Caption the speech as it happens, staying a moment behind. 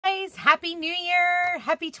Happy New Year!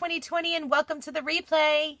 Happy 2020 and welcome to the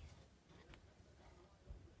replay.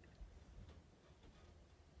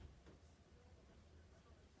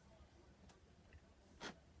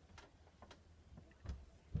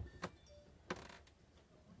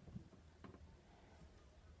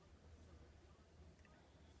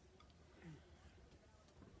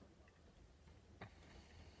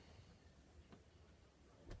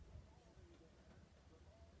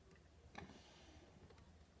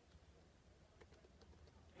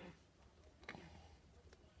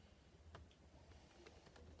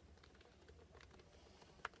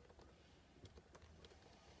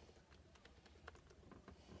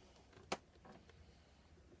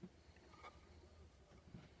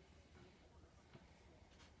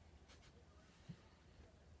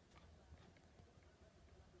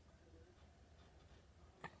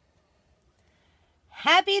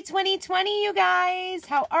 Happy 2020, you guys.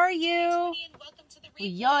 How are you?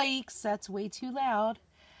 Yikes, that's way too loud.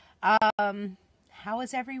 How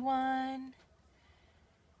is everyone?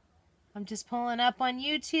 I'm just pulling up on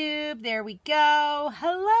YouTube. There we go.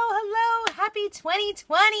 Hello. Happy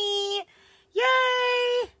 2020. Yay.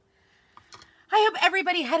 I hope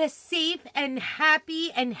everybody had a safe and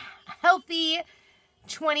happy and healthy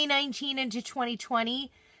 2019 into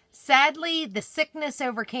 2020. Sadly, the sickness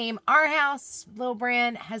overcame our house. Little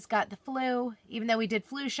Brand has got the flu, even though we did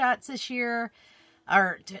flu shots this year,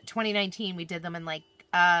 or 2019, we did them in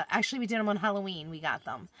actually we did them on Halloween, we got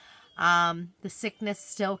them. The sickness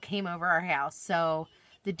still came over our house, so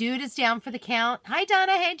the dude is down for the count. Hi,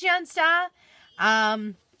 Donna. Hey, Johnsta.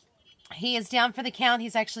 He is down for the count.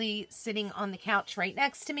 He's actually sitting on the couch right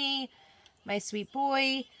next to me, my sweet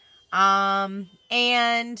boy. And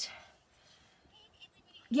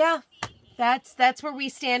yeah, that's where we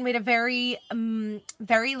stand. We had a very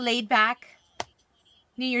laid back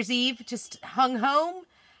New Year's Eve. Just hung home,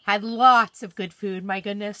 had lots of good food. My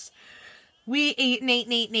goodness, we ate and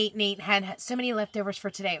ate. Had so many leftovers for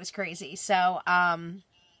today. It was crazy. So I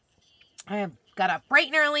got up bright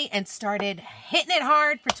and early and started hitting it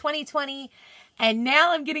hard for 2020. And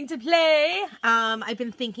now I'm getting to play. I've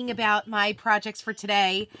been thinking about my projects for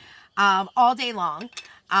today all day long.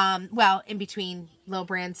 Well, in between Lil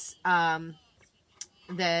Brand's, our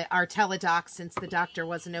teledoc, since the doctor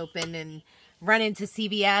wasn't open, and run into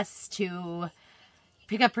CVS to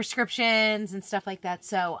pick up prescriptions and stuff like that.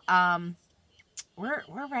 So, we're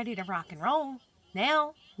ready to rock and roll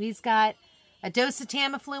now. He's got a dose of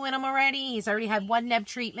Tamiflu in him already. He's already had one neb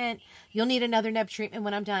treatment. You'll need another neb treatment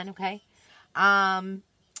when I'm done. Okay. Yeah,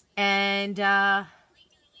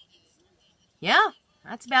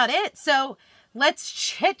 that's about it. So, let's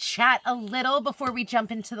chit-chat a little before we jump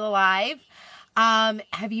into the live.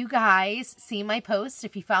 Have you guys seen my post?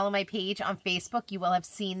 If you follow my page on Facebook, you will have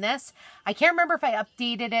seen this. I can't remember if I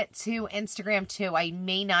updated it to Instagram too. I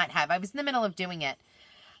may not have. I was in the middle of doing it.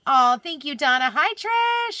 Oh, thank you, Donna. Hi,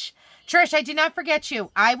 Trish. Trish, I did not forget you.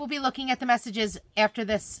 I will be looking at the messages after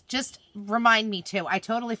this. Just remind me to. I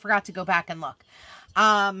totally forgot to go back and look.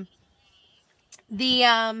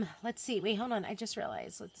 Let's see. Wait, hold on. I just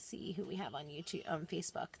realized. Let's see who we have on YouTube, on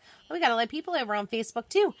Facebook. Oh, we got a lot of people over on Facebook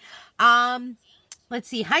too. Let's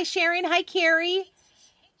see. Hi, Sharon. Hi, Carrie.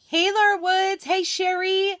 Hey, Laura Woods. Hey,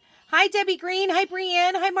 Sherry. Hi, Debbie Green. Hi,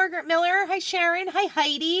 Brienne. Hi, Margaret Miller. Hi, Sharon. Hi,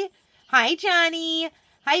 Heidi. Hi, Johnny.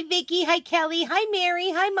 Hi, Vicky. Hi, Kelly. Hi,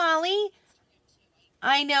 Mary. Hi, Molly.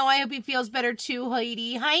 I know. I hope he feels better too,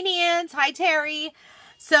 Heidi. Hi, Nance. Hi, Terry.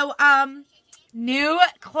 So, new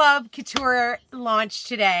Club Couture launched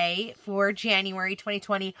today for January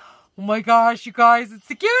 2020. Oh my gosh, you guys, it's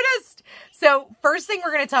the cutest. So first thing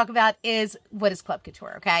we're going to talk about is what is Club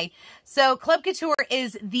Couture, okay? So Club Couture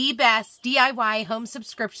is the best DIY home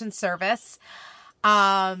subscription service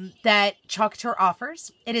that Chalk Couture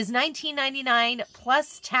offers. It is $19.99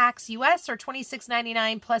 plus tax US or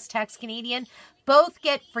 $26.99 plus tax Canadian. Both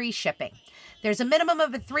get free shipping. There's a minimum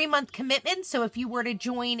of a 3-month commitment. So if you were to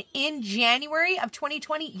join in January of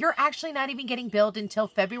 2020, you're actually not even getting billed until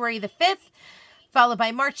February the 5th, followed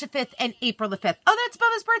by March the 5th and April the 5th. Oh, that's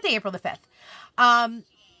Bubba's birthday, April the 5th.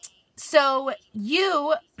 So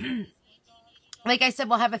you, like I said,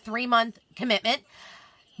 will have a 3-month commitment.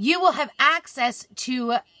 You will have access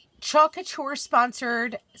to Chalk Couture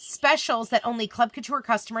sponsored specials that only Club Couture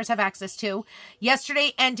customers have access to.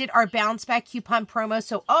 Yesterday ended our bounce back coupon promo.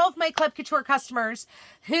 So all of my Club Couture customers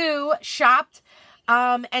who shopped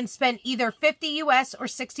and spent either 50 US or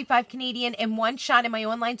 65 Canadian in one shot in my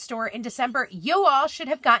online store in December, you all should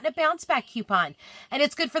have gotten a bounce back coupon. And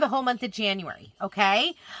it's good for the whole month of January,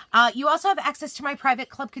 okay? You also have access to my private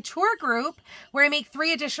Club Couture group where I make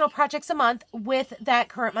 3 additional projects a month with that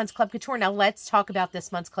current month's Club Couture. Now let's talk about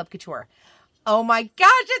this month's Club Couture. Oh my gosh,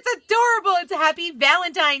 it's adorable. It's a happy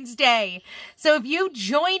Valentine's Day. So if you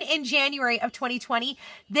join in January of 2020,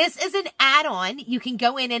 this is an add-on. You can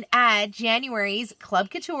go in and add January's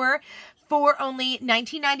Club Couture for only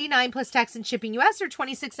 $19.99 plus tax and shipping US or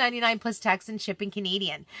 $26.99 plus tax and shipping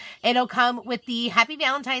Canadian. It'll come with the Happy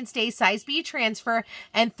Valentine's Day size B transfer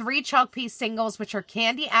and 3 chalk piece singles, which are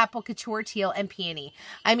Candy, Apple, Couture, Teal, and Peony.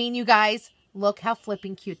 I mean, you guys, look how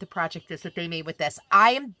flipping cute the project is that they made with this.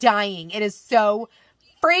 I am dying. It is so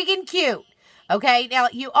friggin' cute. Okay, now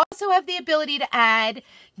you also have the ability to add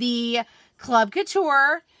the Club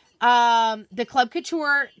Couture,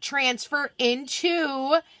 transfer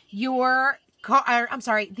into your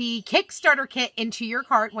the Kickstarter kit into your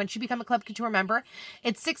cart once you become a Club Couture member.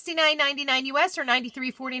 It's $69.99 US or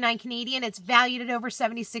 $93.49 Canadian. It's valued at over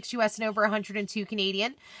 $76 US and over $102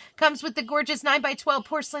 Canadian. Comes with the gorgeous 9x12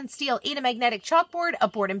 porcelain steel magnetic chalkboard, a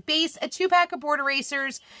board and base, a 2-pack of board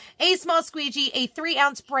erasers, a small squeegee, a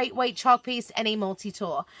 3-ounce bright white chalk paste, and a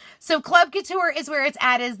multi-tool. So Club Couture is where it's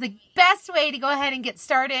at. Is the best way to go ahead and get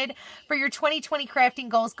started for your 2020 crafting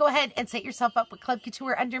goals. Go ahead and set yourself up with Club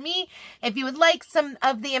Couture under me. If you would like some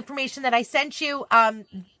of the information that I sent you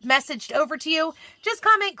messaged over to you, just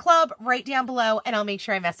comment club right down below and I'll make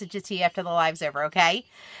sure I message it to you after the live's over, okay?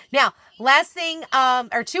 Now, last thing,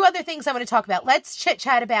 or 2 other things I want to talk about. Let's chit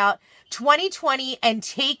chat about 2020 and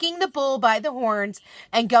taking the bull by the horns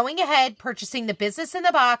and going ahead, purchasing the business in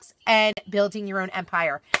the box and building your own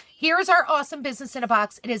empire. Here's our awesome business in a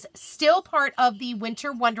box. It is still part of the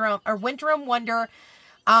Winter Wonder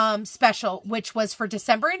special, which was for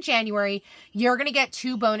December and January. You're going to get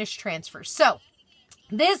 2 bonus transfers. So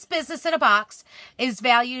this business in a box is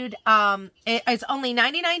valued, it's only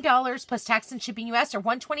 $99 plus tax and shipping US or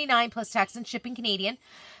 $129 plus tax and shipping Canadian.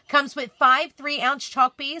 Comes with 5 3-ounce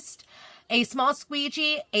chalk-based, a small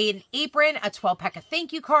squeegee, an apron, a 12-pack of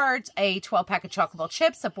thank you cards, a 12-pack of Chalkable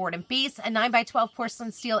chips, a board and base, a 9x12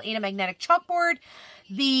 porcelain steel magnetic chalkboard,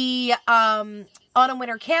 the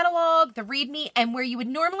autumn-winter catalog, the README, and where you would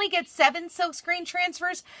normally get 7 silkscreen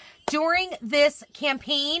transfers, during this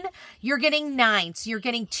campaign, you're getting 9. So you're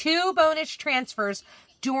getting 2 bonus transfers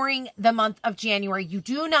during the month of January. You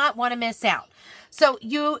do not want to miss out. So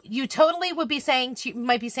you totally would be saying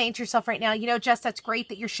might be saying to yourself right now, you know, Jess, that's great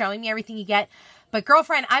that you're showing me everything you get. But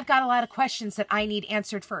girlfriend, I've got a lot of questions that I need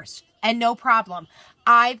answered first. And no problem.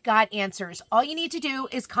 I've got answers. All you need to do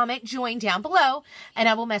is comment join down below and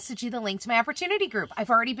I will message you the link to my opportunity group. I've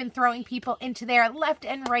already been throwing people into there left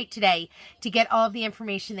and right today to get all of the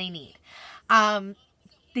information they need.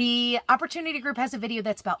 The opportunity group has a video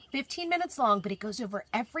that's about 15 minutes long, but it goes over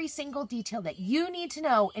every single detail that you need to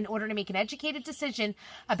know in order to make an educated decision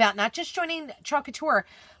about not just joining Chalk Couture,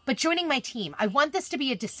 but joining my team. I want this to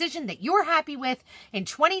be a decision that you're happy with in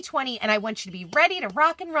 2020, and I want you to be ready to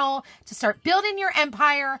rock and roll, to start building your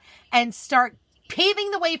empire and start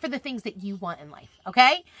paving the way for the things that you want in life,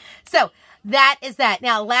 okay? So that is that.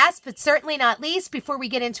 Now, last but certainly not least, before we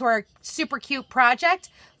get into our super cute project,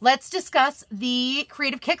 let's discuss the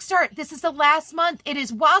Creative Kickstart. This is the last month. It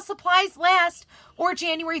is while supplies last, or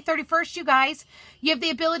January 31st, you guys. You have the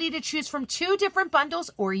ability to choose from 2 different bundles,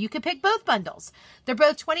 or you could pick both bundles. They're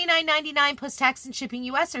both $29.99 plus tax and shipping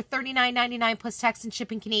US or $39.99 plus tax and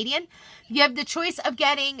shipping Canadian. You have the choice of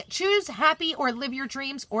getting Choose Happy or Live Your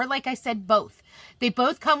Dreams, or like I said, both. They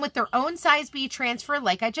both come with their own size B transfer,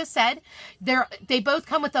 like I just said. They both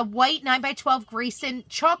come with a white 9x12 Grayson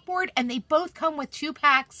chalkboard, and they both come with 2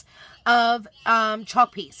 packs of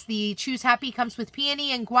chalk piece. The Choose Happy comes with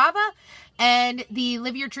Peony and Guava, and the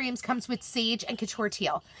Live Your Dreams comes with Sage and Couture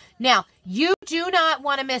Teal. Now, you do not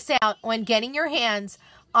want to miss out on getting your hands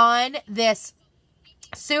on this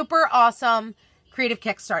super awesome Creative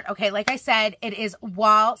Kickstart. Okay, like I said, it is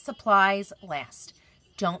while supplies last.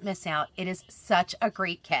 Don't miss out. It is such a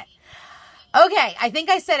great kit. Okay, I think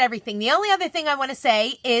I said everything. The only other thing I want to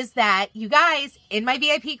say is that you guys in my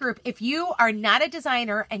VIP group, if you are not a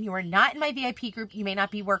designer and you are not in my VIP group, you may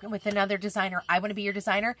not be working with another designer. I want to be your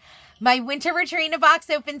designer. My winter retreat in a box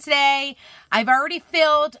opened today. I've already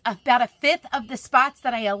filled about 1/5 of the spots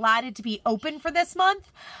that I allotted to be open for this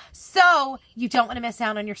month. So you don't want to miss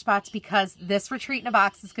out on your spots because this retreat in a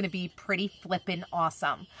box is going to be pretty flippin'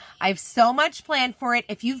 awesome. I have so much planned for it.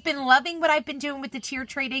 If you've been loving what I've been doing with the tier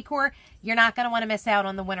tray decor, you're not not going to want to miss out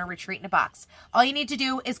on the winter retreat in a box. All you need to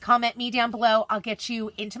do is comment me down below. I'll get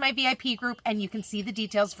you into my VIP group and you can see the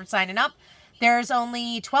details for signing up. There's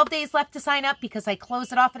only 12 days left to sign up because I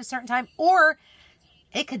close it off at a certain time, or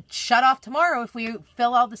it could shut off tomorrow if we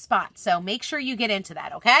fill all the spots. So make sure you get into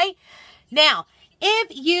that, okay? Now, if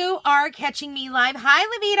you are catching me live, hi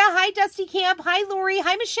Levita, hi Dusty Camp, hi Lori,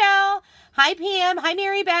 hi Michelle, hi Pam, hi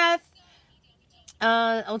Mary Beth.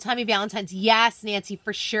 Old timey Valentine's. Yes, Nancy,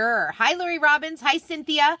 for sure. Hi, Lori Robbins. Hi,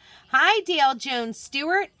 Cynthia. Hi, Dale Jones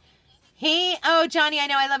Stewart. Hey, oh, Johnny, I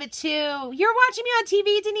know. I love it too. You're watching me on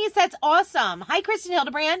TV, Denise. That's awesome. Hi, Kristen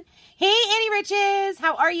Hildebrand. Hey, Annie Riches.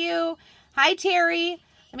 How are you? Hi, Terry.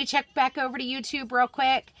 Let me check back over to YouTube real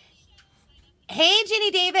quick. Hey,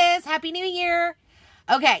 Jenny Davis. Happy New Year.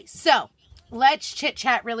 Okay, so let's chit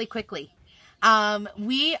chat really quickly.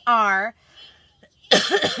 We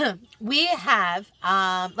have,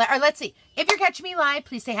 or let's see, if you're catching me live,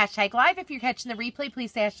 please say hashtag live. If you're catching the replay,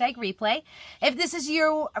 please say hashtag replay. If this is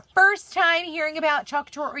your first time hearing about Chalk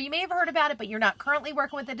Couture, or you may have heard about it, but you're not currently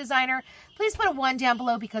working with a designer, please put a 1 down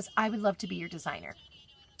below because I would love to be your designer.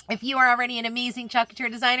 If you are already an amazing Chalk Couture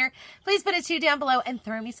designer, please put a 2 down below and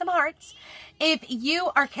throw me some hearts. If you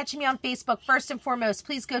are catching me on Facebook, first and foremost,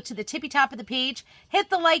 please go to the tippy top of the page, hit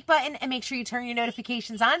the like button, and make sure you turn your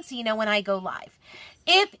notifications on so you know when I go live.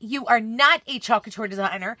 If you are not a Chalk Couture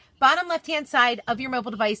designer, bottom left-hand side of your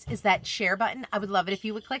mobile device is that share button. I would love it if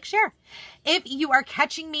you would click share. If you are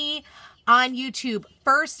catching me on YouTube,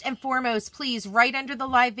 first and foremost, please, right under the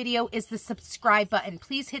live video is the subscribe button.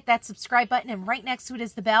 Please hit that subscribe button, and right next to it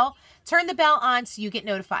is the bell. Turn the bell on so you get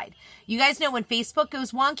notified. You guys know when Facebook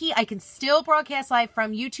goes wonky, I can still broadcast live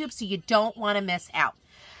from YouTube, so you don't want to miss out.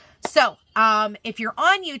 So, if you're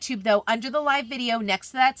on YouTube, though, under the live video, next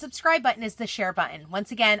to that subscribe button is the share button.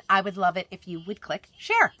 Once again, I would love it if you would click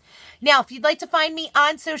share. Now, if you'd like to find me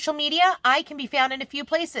on social media, I can be found in a few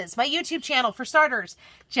places. My YouTube channel, for starters,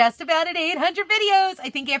 just about at 800 videos.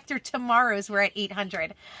 I think after tomorrow's, we're at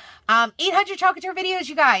 800. 800 Chalk Couture videos,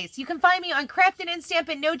 you guys. You can find me on Crafted and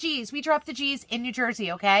Stampin' No G's. We drop the G's in New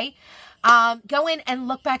Jersey, okay? Go in and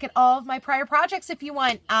look back at all of my prior projects if you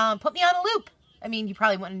want. Put me on a loop. I mean, you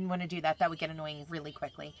probably wouldn't want to do that. That would get annoying really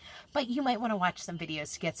quickly. But you might want to watch some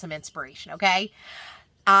videos to get some inspiration, okay?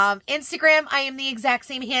 Instagram, I am the exact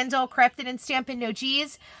same handle, Crafted and Stampin' No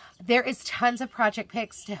G's. There is tons of project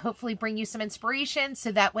pics to hopefully bring you some inspiration,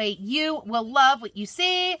 so that way you will love what you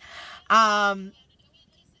see.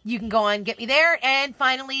 You can go on, get me there. And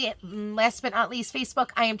finally, last but not least, Facebook,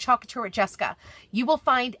 I am Chalk Couture with Jessica. You will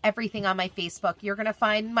find everything on my Facebook. You're going to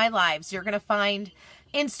find my lives. You're going to find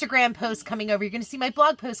Instagram posts coming over. You're going to see my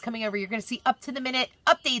blog posts coming over. You're going to see up-to-the-minute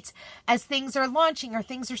updates as things are launching or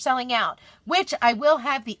things are selling out, which I will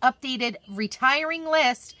have the updated retiring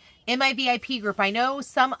list in my VIP group. I know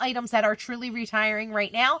some items that are truly retiring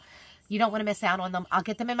right now. You don't want to miss out on them. I'll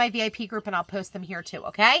get them in my VIP group and I'll post them here too,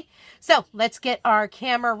 okay? So let's get our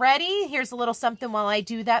camera ready. Here's a little something while I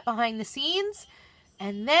do that behind the scenes.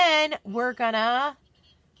 And then we are gonna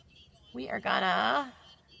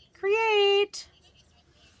create.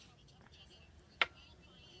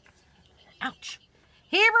 Ouch.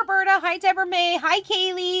 Hey, Roberta. Hi, Deborah May. Hi,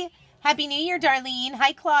 Kaylee. Happy New Year, Darlene.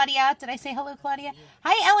 Hi, Claudia. Did I say hello, Claudia?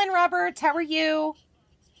 Hi, Ellen Roberts. How are you?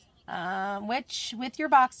 With your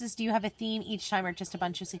boxes, do you have a theme each time or just a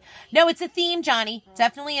bunch of... No, it's a theme, Johnny.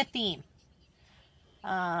 Definitely a theme.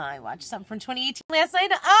 I watched some from 2018 last night.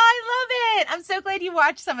 Oh, I love it. I'm so glad you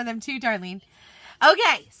watched some of them too, Darlene.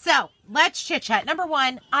 Okay, so let's chit chat. Number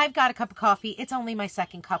one, I've got a cup of coffee. It's only my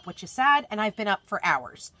second cup, which is sad, and I've been up for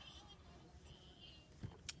hours.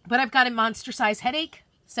 But I've got a monster size headache,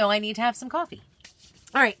 so I need to have some coffee.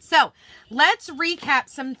 All right, so let's recap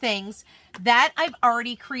some things that I've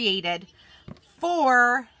already created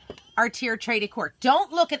for our tier tray decor.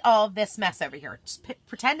 Don't look at all of this mess over here. Just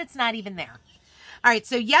pretend it's not even there. All right,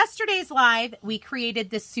 so yesterday's live, we created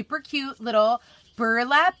this super cute little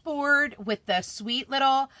burlap board with the sweet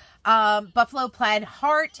little buffalo plaid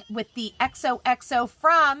heart with the XOXO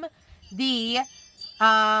from the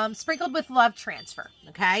Sprinkled with Love transfer.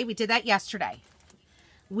 Okay, we did that yesterday.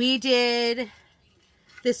 We did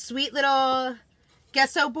this sweet little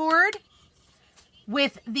gesso board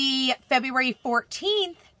with the February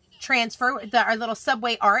 14th transfer, our little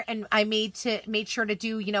subway art, and I made sure to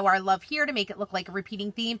do, you know, our love here to make it look like a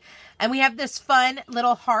repeating theme. And we have this fun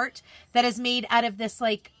little heart that is made out of this,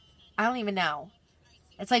 like, I don't even know.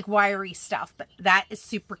 It's like wiry stuff, but that is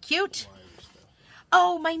super cute.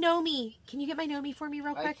 Oh, my Nomi. Can you get my Nomi for me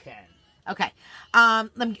real quick? I can. Okay.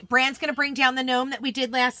 Brand's going to bring down the gnome that we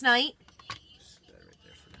did last night.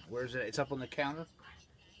 Where's it? It's up on the counter.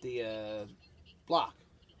 The block.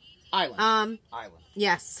 Island.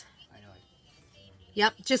 Yes. I know.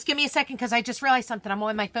 Yep. Just give me a second because I just realized something. I'm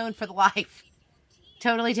on my phone for the live.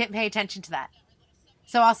 Totally didn't pay attention to that.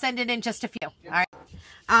 So I'll send it in just a few. Yeah.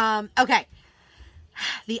 All right. Okay.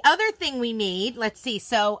 The other thing we made, let's see.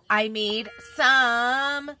 So I made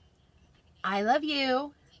some I love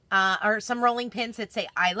you, or some rolling pins that say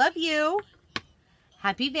I love you,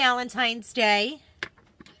 Happy Valentine's Day,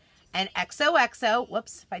 and XOXO.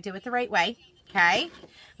 Whoops, if I do it the right way. Okay.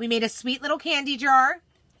 We made a sweet little candy jar.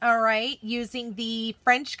 All right. Using the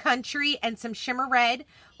French Country and some shimmer red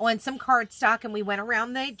on some cardstock, and we went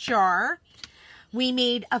around the jar. We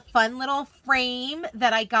made a fun little frame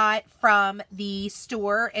that I got from the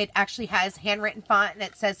store. It actually has handwritten font and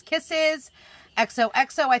it says kisses,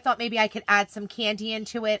 XOXO. I thought maybe I could add some candy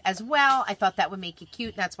into it as well. I thought that would make it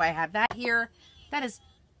cute. And that's why I have that here. That is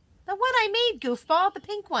the one I made, Goofball, the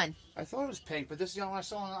pink one. I thought it was pink, but this is the only one I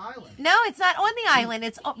saw on the island. No, it's not on the island.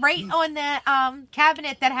 It's right on the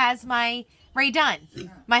cabinet that has my Ray Dunn,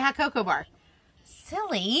 my hot cocoa bar.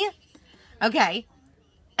 Silly. Okay.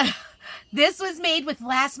 This was made with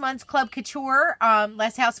last month's Club Couture,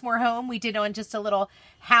 Less House, More Home. We did on just a little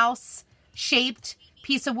house-shaped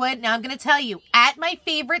piece of wood. Now, I'm going to tell you, at my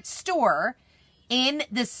favorite store, in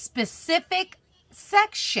the specific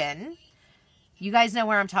section, you guys know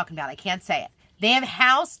where I'm talking about. I can't say it. They have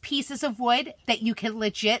house pieces of wood that you can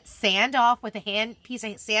legit sand off with a hand piece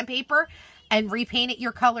of sandpaper and repaint it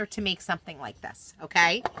your color to make something like this,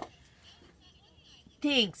 okay?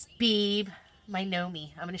 Thanks, babe. My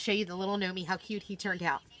Nomi. I'm going to show you the little Nomi, how cute he turned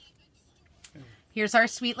out. Here's our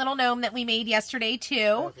sweet little gnome that we made yesterday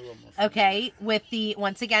too. Okay, with the,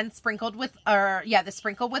 once again, sprinkled with, the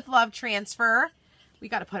sprinkled with love transfer. We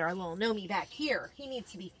got to put our little Nomi back here. He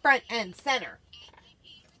needs to be front and center.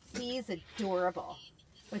 He's adorable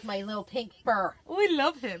with my little pink fur. Oh, I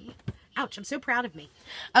love him. Ouch, I'm so proud of me.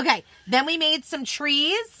 Okay, then we made some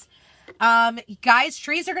trees. Guys,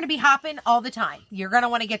 trees are going to be hopping all the time. You're going to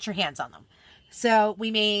want to get your hands on them. So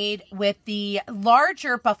we made with the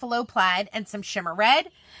larger buffalo plaid and some shimmer red.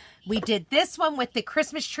 We did this one with the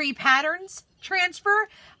Christmas tree patterns transfer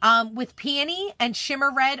with peony and shimmer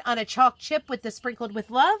red on a chalk chip with the sprinkled with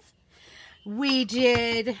love. We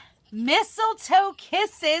did mistletoe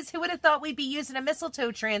kisses. Who would have thought we'd be using a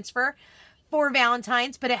mistletoe transfer for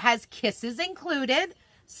Valentine's, but it has kisses included.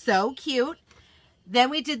 So cute. Then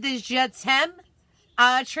we did the Je t'aime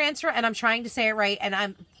transfer, and I'm trying to say it right, and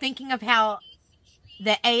I'm thinking of how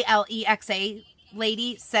the Alexa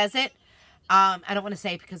lady says it. I don't want to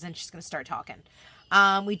say it because then she's going to start talking.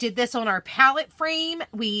 We did this on our palette frame.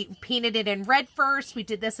 We painted it in red first. We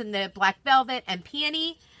did this in the black velvet and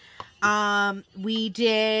peony. We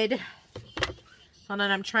did... Hold on,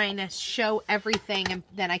 I'm trying to show everything, and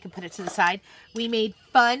then I can put it to the side. We made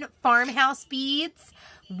fun farmhouse beads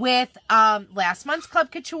with last month's Club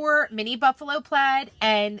Couture mini buffalo plaid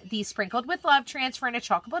and the sprinkled with love transfer in a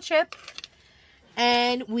chalkable chip.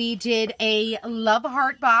 And we did a love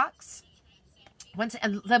heart box.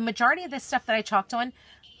 And the majority of this stuff that I chalked on,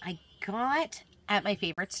 I got at my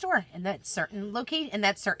favorite store in that certain location, in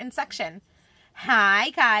that certain section.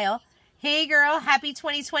 Hi, Kyle. Hey, girl. Happy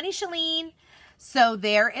 2020, Shalene. So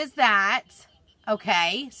there is that.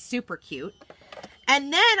 Okay, super cute.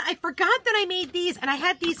 And then I forgot that I made these, and I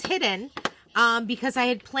had these hidden because I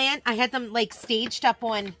had planned, I had them like staged up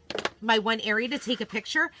on my one area to take a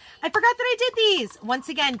picture. I forgot that I did these. Once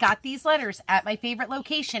again, got these letters at my favorite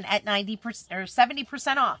location at 90% or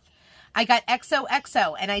 70% off. I got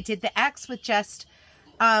XOXO, and I did the X with just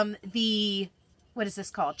the, what is this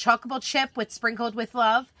called? Chalkable chip with sprinkled with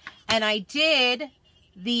love. And I did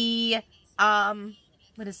the,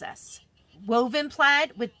 what is this? Woven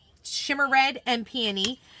plaid with shimmer red and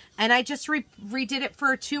peony. And I just redid it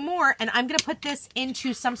for two more. And I'm going to put this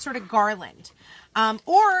into some sort of garland.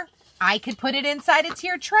 Or I could put it inside a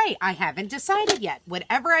tiered tray. I haven't decided yet.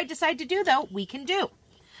 Whatever I decide to do, though, we can do.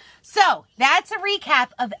 So that's a recap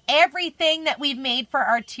of everything that we've made for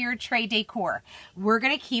our tiered tray decor. We're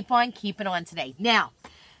going to keep on keeping on today. Now,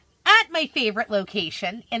 at my favorite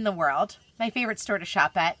location in the world, my favorite store to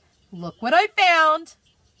shop at, look what I found.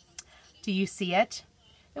 Do you see it?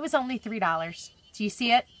 It was only $3. Do you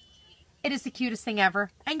see it? It is the cutest thing ever.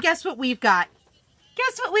 And guess what we've got?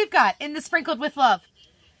 Guess what we've got in the sprinkled with love?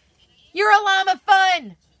 You're a llama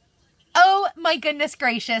fun. Oh my goodness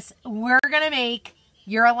gracious. We're going to make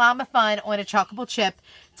You're a Llama fun on a chalkable chip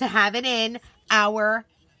to have it in our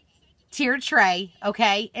tiered tray.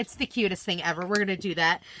 Okay. It's the cutest thing ever. We're going to do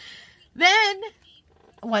that. Then,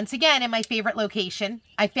 once again, in my favorite location,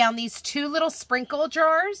 I found these two little sprinkle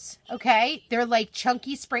jars. Okay. They're like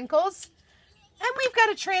chunky sprinkles. And we've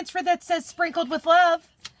got a transfer that says sprinkled with love.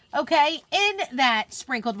 Okay, in that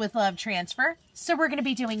Sprinkled with Love transfer. So we're going to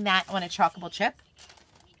be doing that on a Chalkable chip.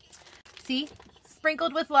 See?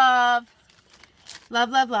 Sprinkled with love. Love,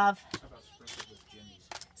 love, love. How about sprinkled with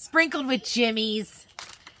Jimmy's? Sprinkled with Jimmy's.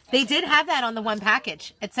 They did have that on the one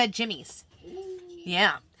package. It said Jimmy's.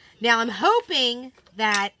 Yeah. Now I'm hoping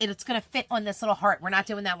that it's going to fit on this little heart. We're not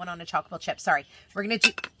doing that one on a Chalkable chip. Sorry. We're going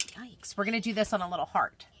to do, yikes, we're going to do this on a little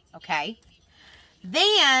heart. Okay.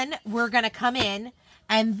 Then we're going to come in,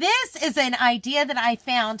 and this is an idea that I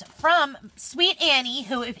found from Sweet Annie,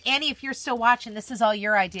 who, if you're still watching, this is all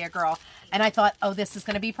your idea, girl. And I thought, oh, this is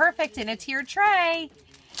going to be perfect in a tiered tray.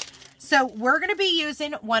 So we're going to be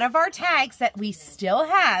using one of our tags that we still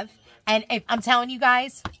have. And I'm telling you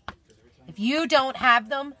guys, if you don't have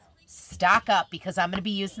them, stock up, because I'm going to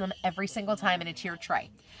be using them every single time in a tiered tray.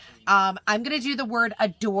 I'm going to do the word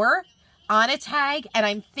adore on a tag, and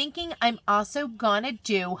I'm thinking I'm also going to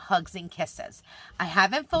do hugs and kisses. I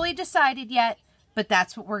haven't fully decided yet, but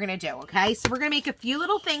that's what we're going to do, okay? So we're going to make a few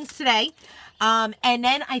little things today, and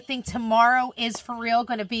then I think tomorrow is for real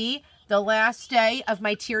going to be the last day of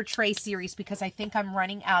my tiered tray series, because I think I'm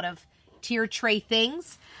running out of tiered tray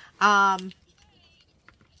things.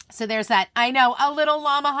 So there's that. I know, a little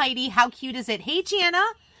llama Heidi. How cute is it? Hey, Jana.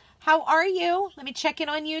 How are you? Let me check in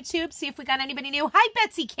on YouTube, see if we got anybody new. Hi,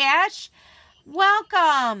 Betsy Cash.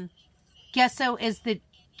 Welcome. Gesso is the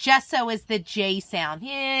J sound.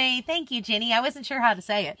 Yay. Thank you, Jenny. I wasn't sure how to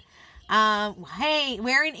say it. Hey,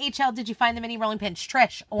 where in HL did you find the mini rolling pins?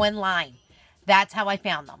 Trish, online. That's how I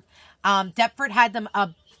found them. Deptford had them a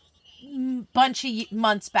bunch of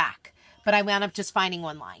months back, but I wound up just finding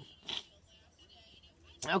online.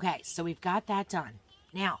 Okay, so we've got that done.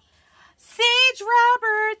 Now, Sage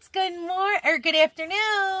Roberts, good morning, or good afternoon.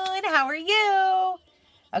 How are you?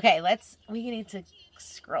 Okay, we need to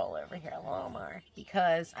scroll over here a little more,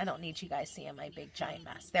 because I don't need you guys seeing my big giant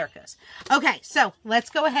mess. There it goes. Okay, so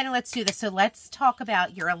let's go ahead and let's do this. So let's talk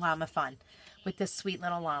about your llama fun with this sweet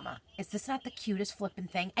little llama. Is this not the cutest flipping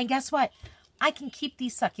thing? And guess what? I can keep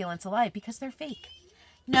these succulents alive because they're fake.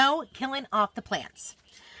 No killing off the plants.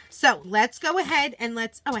 So let's go ahead and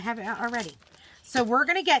oh, I have it already. So we're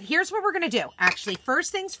going to here's what we're going to do. Actually,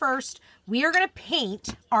 first things first, we are going to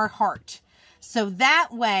paint our heart. So that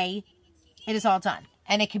way it is all done.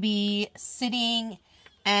 And it could be sitting,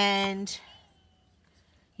 and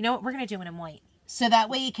you know what? We're going to do it in white. So that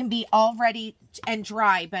way it can be all ready and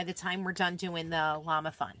dry by the time we're done doing the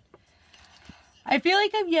llama fun. I feel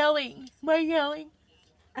like I'm yelling. Am I yelling?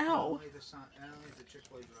 Ow.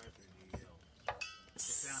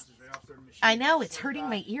 I know, it's hurting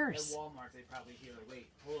my ears. At Walmart, they probably hear, like, wait,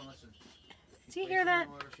 hold on, listen. Do you hear that?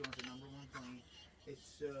 She wants a number one point.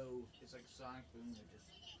 It's like a sonic boom that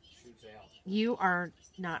just shoots out. You are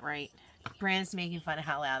not right. Brandon's making fun of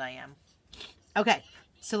how loud I am. Okay,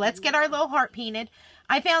 so let's get our little heart painted.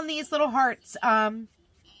 I found these little hearts,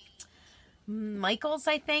 Michael's,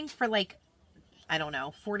 I think, for like, I don't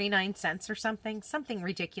know, 49 cents or something. Something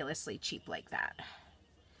ridiculously cheap like that.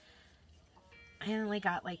 I only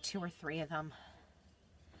got like 2 or 3 of them,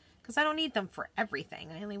 because I don't need them for everything.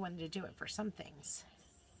 I only wanted to do it for some things.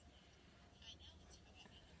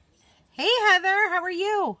 Hey, Heather, how are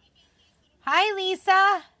you? Hi,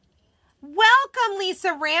 Lisa. Welcome,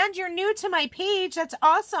 Lisa Rand. You're new to my page. That's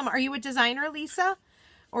awesome. Are you a designer, Lisa?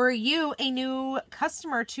 Or are you a new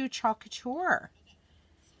customer to Chalk Couture?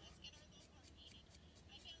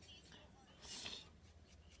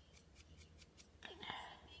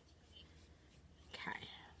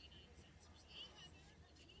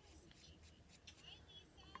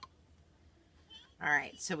 All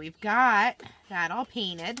right, so we've got that all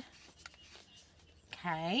painted.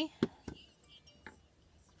 Okay.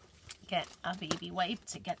 Get a baby wipe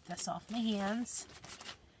to get this off my hands.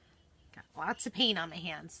 Got lots of paint on my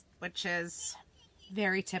hands, which is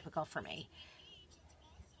very typical for me.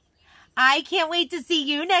 I can't wait to see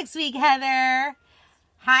you next week, Heather.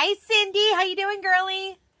 Hi, Cindy. How you doing,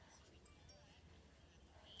 girlie?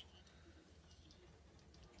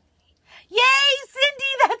 Yay,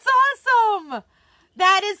 Cindy, that's awesome.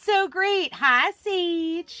 That is so great. Hi,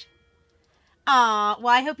 Sage. Well,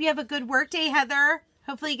 I hope you have a good work day, Heather.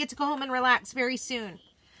 Hopefully you get to go home and relax very soon.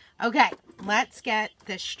 Okay, let's get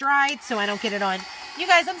this dried so I don't get it on. You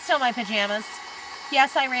guys, I'm still in my pajamas.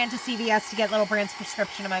 Yes, I ran to CVS to get Little Brand's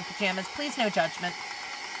prescription of my pajamas. Please, no judgment.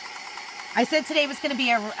 I said today was going to be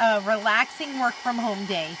a relaxing work from home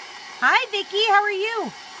day. Hi, Vicki. How are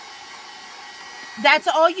you? That's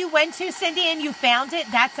all you went to, Cindy, and you found it?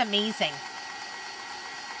 That's amazing.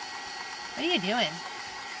 What are you doing?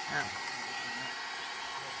 Oh.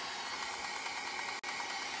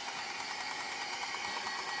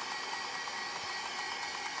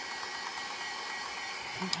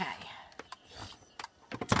 Okay.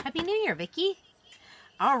 Happy New Year, Vicky.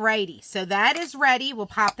 Alrighty, so that is ready. We'll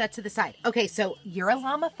pop that to the side. Okay, so you're a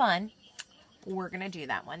llama fun. We're going to do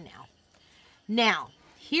that one now. Now,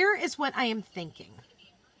 here is what I am thinking.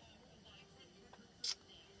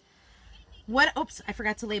 Oops, I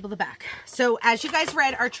forgot to label the back. So as you guys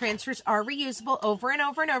read, our transfers are reusable over and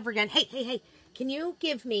over and over again. Hey, can you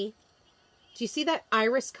give me, do you see that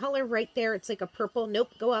iris color right there? It's like a purple.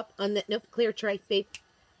 Nope, go up on that. Nope, clear tray, babe.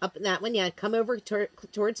 Up in that one, yeah. Come over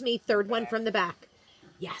towards me. Third one from the back.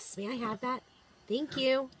 Yes, may I have that? Thank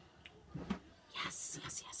you. Yes.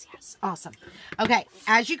 Awesome. Okay,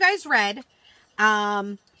 as you guys read,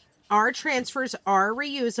 our transfers are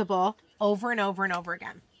reusable over and over and over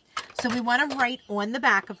again. So we want to write on the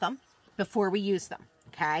back of them before we use them,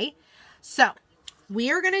 okay? So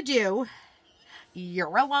we are going to do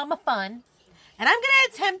You're a Llama Fun, and I'm going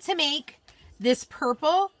to attempt to make this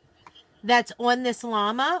purple that's on this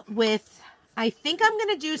llama with, I think I'm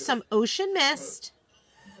going to do some ocean mist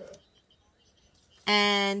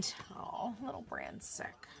and, oh, little brand's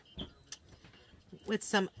sick, with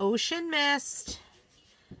some ocean mist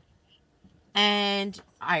and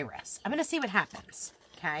iris. I'm going to see what happens,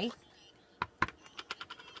 okay?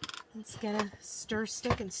 Let's get a stir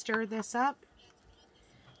stick and stir this up.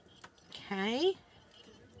 Okay.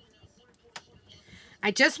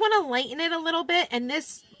 I just want to lighten it a little bit, and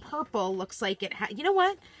this purple looks like it you know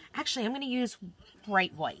what? Actually, I'm going to use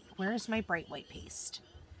bright white. Where's my bright white paste?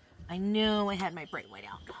 I know I had my bright white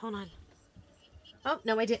out. Hold on. Oh,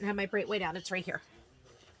 no, I didn't have my bright white out. It's right here.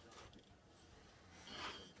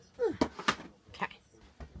 Okay.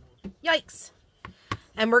 Yikes.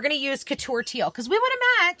 And we're going to use Couture Teal because we want to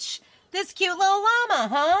match this cute little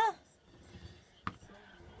llama,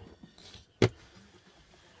 huh?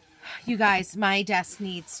 You guys, my desk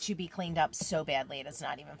needs to be cleaned up so badly. It is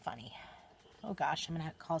not even funny. Oh gosh, I'm going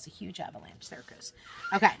to cause a huge avalanche. There it goes.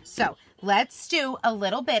 Okay, so let's do a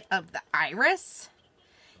little bit of the iris.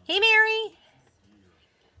 Hey, Mary.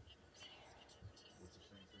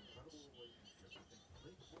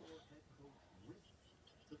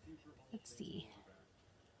 Let's see.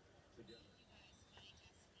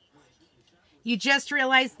 You just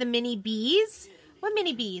realized the mini bees? What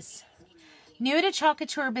mini bees? New to Chalk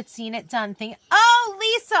Couture, but seen it done. Oh,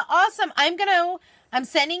 Lisa, awesome. I'm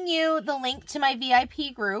sending you the link to my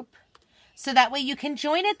VIP group so that way you can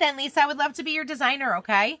join it then, Lisa. I would love to be your designer,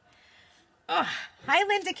 okay? Ugh. Hi,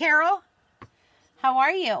 Linda Carol. How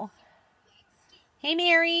are you? Hey,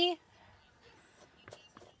 Mary.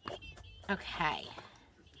 Okay.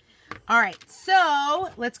 All right, so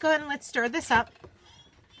let's go ahead and let's stir this up.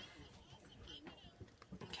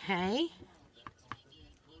 Okay.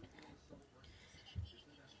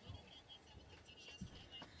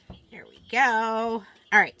 Here we go.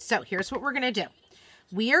 All right, so here's what we're going to do.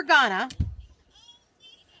 We're gonna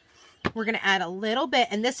add a little bit,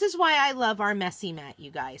 and this is why I love our messy mat,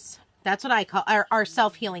 you guys. That's what I call our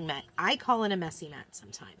self-healing mat. I call it a messy mat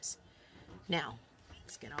sometimes. Now,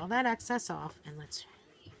 let's get all that excess off, and let's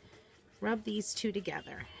rub these two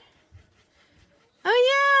together.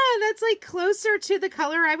 Oh yeah, that's like closer to the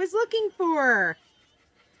color I was looking for.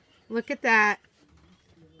 Look at that.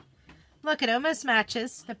 Look, it almost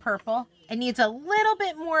matches the purple. It needs a little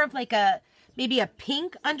bit more of like maybe a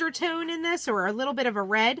pink undertone in this, or a little bit of a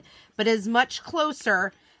red, but is much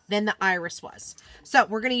closer than the iris was. So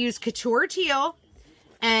we're going to use Couture Teal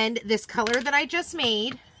and this color that I just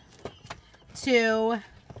made to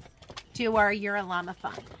do our You're a Llama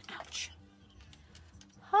Fun. Ouch.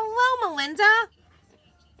 Hello, Melinda.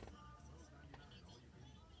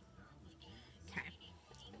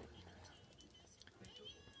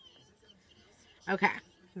 Okay,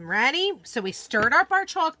 ready? So we stirred up our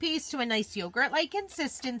chalk paste to a nice yogurt-like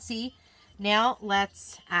consistency. Now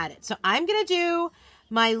let's add it. So I'm going to do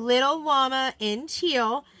my little llama in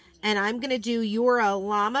teal, and I'm going to do You're a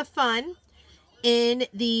Llama Fun in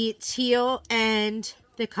the teal and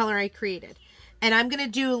the color I created. And I'm going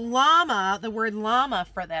to do llama, the word llama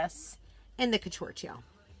for this, in the Couture Teal.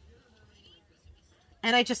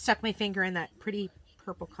 And I just stuck my finger in that pretty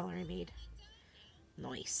purple color I made.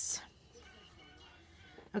 Nice.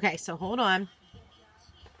 Okay, so hold on.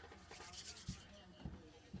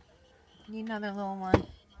 Need another little one.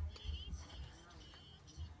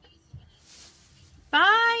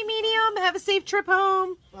 Bye, Medium. Have a safe trip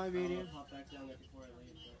home. Bye, Medium.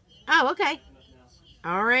 Oh, okay.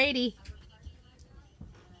 Alrighty.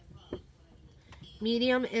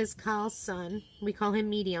 Medium is Kyle's son. We call him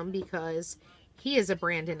Medium because he is a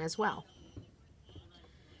Brandon as well.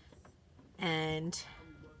 And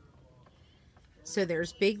so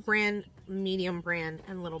there's big brand, medium brand,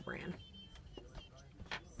 and little brand.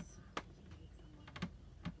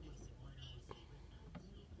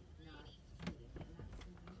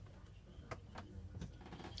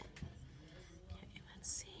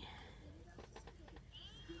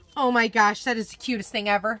 Oh my gosh, that is the cutest thing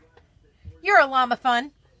ever. You're a llama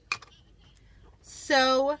fun.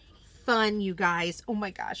 So fun, you guys. Oh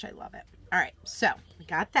my gosh, I love it. All right, so we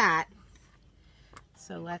got that.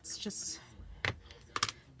 So let's just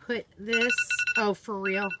put this. Oh, for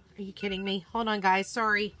real? Are you kidding me? Hold on, guys.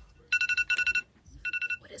 Sorry.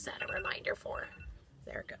 What is that a reminder for?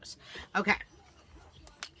 There it goes. Okay.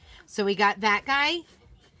 So we got that guy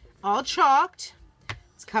all chalked.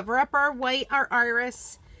 Let's cover up our white, our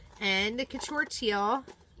iris, and the Couture Teal.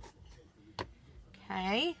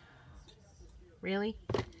 Okay. Really?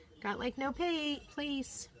 Got like no pay,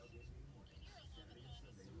 please.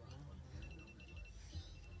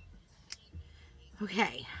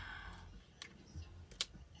 Okay.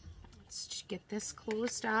 Let's just get this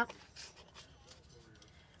closed up.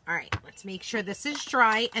 All right, let's make sure this is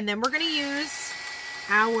dry, and then we're going to use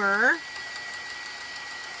our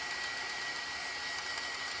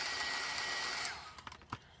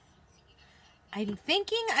I'm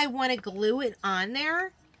thinking I want to glue it on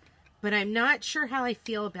there, but I'm not sure how I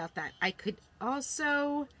feel about that. I could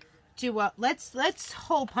also do a, let's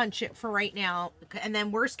hole punch it for right now, and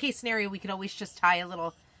then worst case scenario, we could always just tie a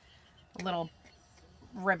little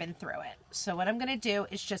ribbon through it. So what I'm going to do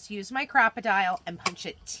is just use my crocodile and punch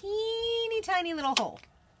a teeny tiny little hole.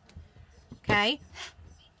 Okay.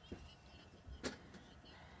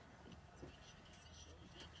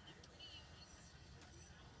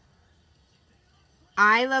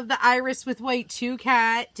 I love the iris with white too,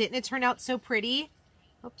 Kat. Didn't it turn out so pretty?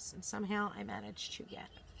 Oops, and somehow I managed to get.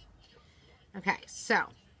 Okay, so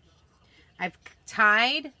I've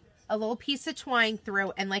tied a little piece of twine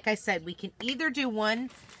through, and like I said, we can either do one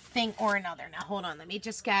thing or another. Now, hold on. Let me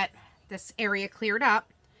just get this area cleared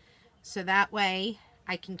up so that way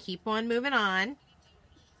I can keep on moving on.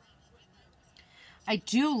 I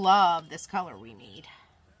do love this color we made.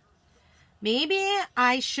 Maybe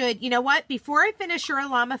I should, you know what? Before I finish your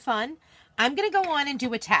llama fun, I'm going to go on and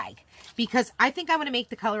do a tag because I think I want to make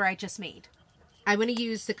the color I just made. I want to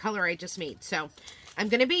use the color I just made. So I'm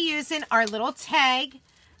going to be using our little tag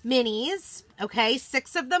minis. Okay,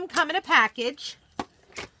 6 of them come in a package.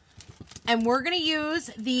 And we're going to use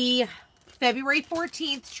the February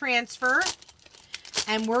 14th transfer.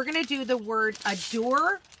 And we're going to do the word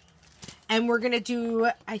adore. And we're going to do,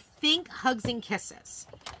 I think, hugs and kisses.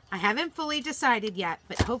 I haven't fully decided yet,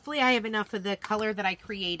 but hopefully I have enough of the color that I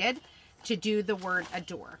created to do the word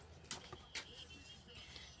adore.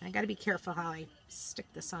 I got to be careful how I stick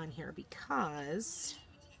this on here because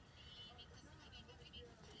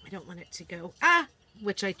I don't want it to go,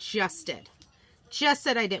 which I just did. Just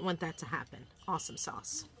said I didn't want that to happen. Awesome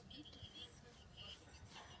sauce.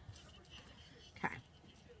 Okay.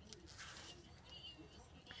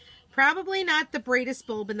 Probably not the brightest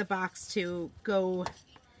bulb in the box to go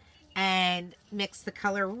and mix the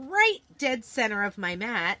color right dead center of my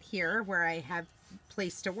mat here where I have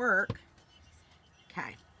place to work.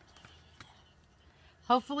 Okay.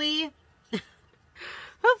 Hopefully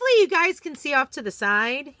you guys can see off to the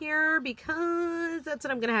side here because that's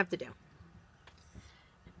what I'm going to have to do. I'm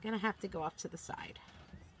going to have to go off to the side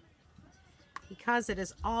because it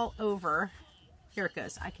is all over. Here it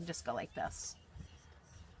goes. I can just go like this.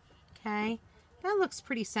 Okay. That looks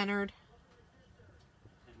pretty centered.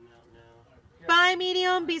 Bye,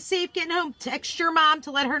 medium. Be safe getting home. Text your mom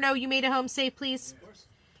to let her know you made it home safe, please.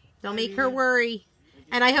 Don't make her worry.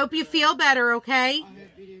 And I hope you feel better, okay?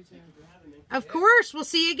 Of course. We'll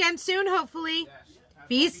see you again soon, hopefully.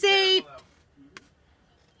 Be safe.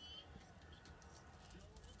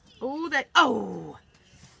 Oh.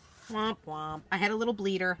 Womp womp. I had a little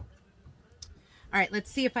bleeder. All right,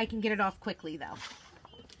 let's see if I can get it off quickly, though.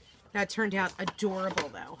 That turned out adorable,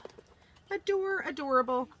 though.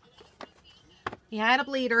 Adorable. He had a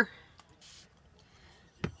bleeder.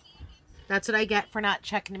 That's what I get for not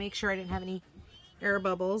checking to make sure I didn't have any air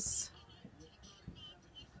bubbles.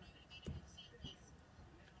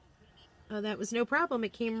 Oh, that was no problem.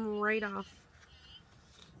 It came right off.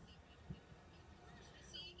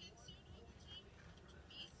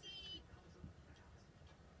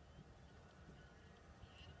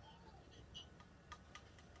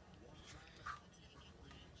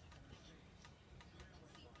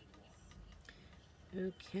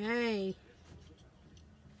 Okay.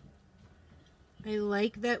 I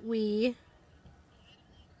like that we...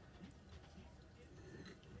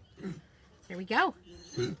 There we go.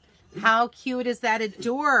 How cute is that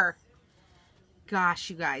adore? Gosh,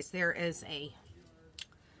 you guys, there's a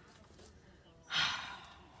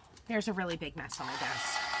really big mess on my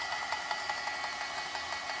desk.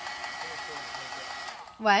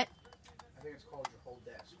 What? I think it's called your whole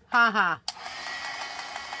desk. Haha.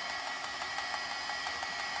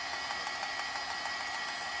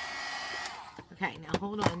 Okay, now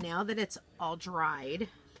hold on. Now that it's all dried,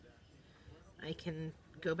 I can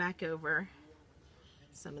go back over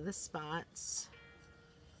some of the spots.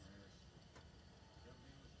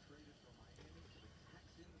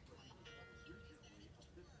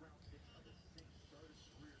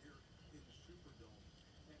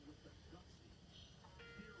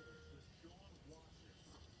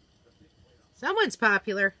 Someone's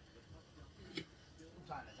popular.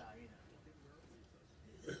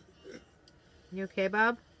 You okay,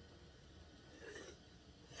 Bob?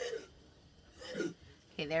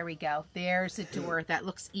 Okay, there we go. There's a door. That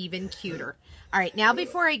looks even cuter. All right, now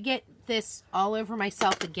before I get this all over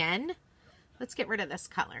myself again, let's get rid of this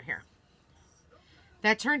color here.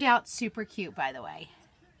 That turned out super cute, by the way.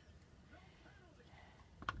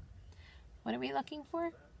 What are we looking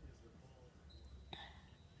for?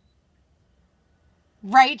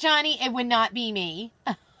 Right, Johnny? It would not be me.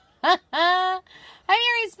 Hi,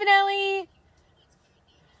 Mary Spinelli.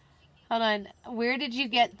 Hold on. Where did you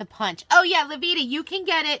get the punch? Oh, yeah, Levita, you can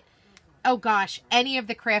get it. Oh, gosh. Any of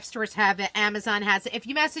the craft stores have it. Amazon has it. If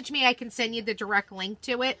you message me, I can send you the direct link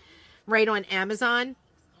to it right on Amazon.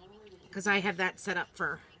 Because I have that set up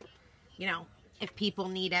for, you know, if people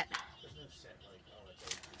need it.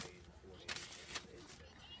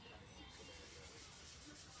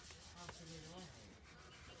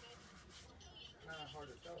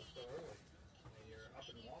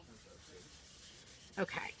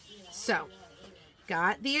 Okay, so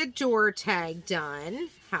got the Adore tag done.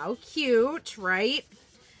 How cute, right?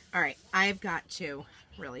 All right, I've got to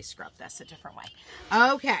really scrub this a different way.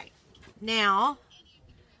 Okay, now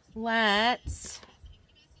let's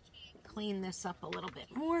clean this up a little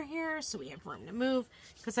bit more here so we have room to move,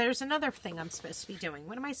 because there's another thing I'm supposed to be doing.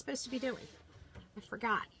 What am I supposed to be doing? I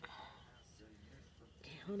forgot.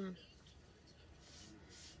 Okay, hold on.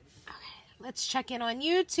 Okay, let's check in on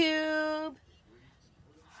YouTube.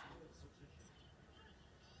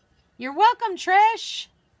 You're welcome, Trish.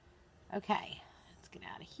 Okay, let's get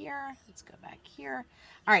out of here. Let's go back here.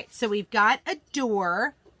 All right, so we've got a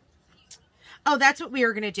door. Oh, that's what we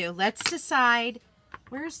were going to do. Let's decide.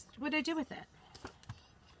 What did I do with it?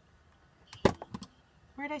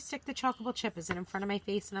 Where did I stick the Chalkable chip? Is it in front of my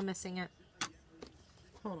face and I'm missing it?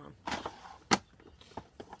 Hold on.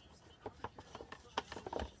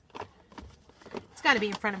 It's got to be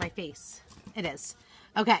in front of my face. It is.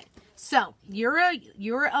 Okay. So, you're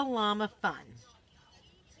a llama fun.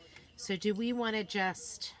 So, do we want to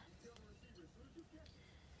just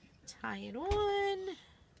tie it on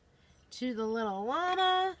to the little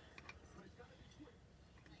llama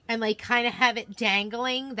and like kind of have it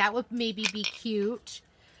dangling? That would maybe be cute.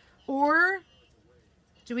 Or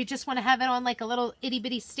do we just want to have it on like a little itty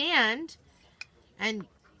bitty stand and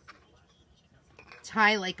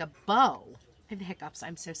tie like a bow? I have hiccups.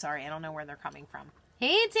 I'm so sorry. I don't know where they're coming from.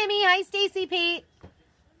 Hey, Timmy. Hi, Stacy Pete.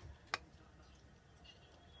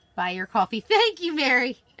 Buy your coffee. Thank you,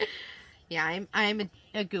 Mary. Yeah, I'm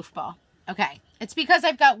a goofball. Okay. It's because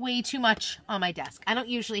I've got way too much on my desk. I don't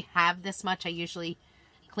usually have this much. I usually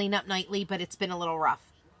clean up nightly, but it's been a little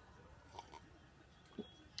rough.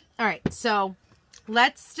 All right. So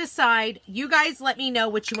let's decide. You guys let me know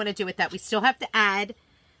what you want to do with that. We still have to add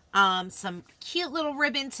some cute little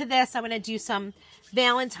ribbon to this. I'm going to do some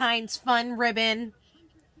Valentine's fun ribbon.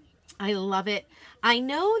 I love it. I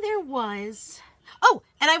know there was... Oh,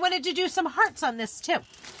 and I wanted to do some hearts on this too.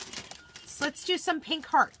 So let's do some pink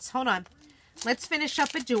hearts. Hold on. Let's finish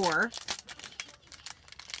up Adore.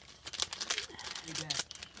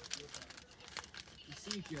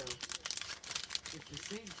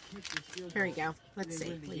 Here we go. Let's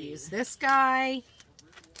see. We'll use this guy.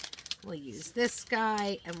 We'll use this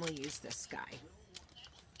guy. And we'll use this guy.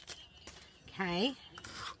 Okay.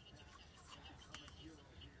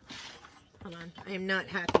 Hold on. I am not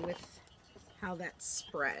happy with how that's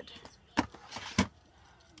spread.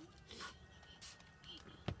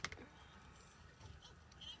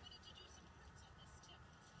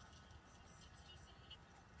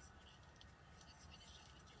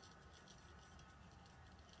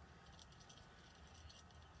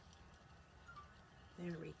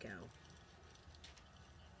 There we go.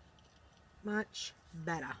 Much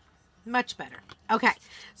better. Much better. Okay,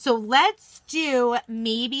 so let's do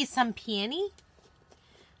maybe some peony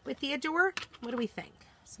with the Adore. What do we think?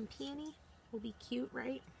 Some peony will be cute,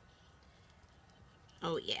 right?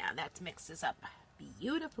 Oh yeah, that mixes up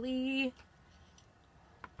beautifully.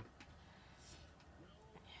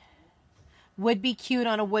 Would be cute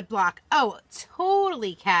on a wood block. Oh,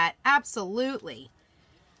 totally, Kat. Absolutely.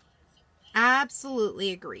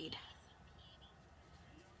 Absolutely agreed.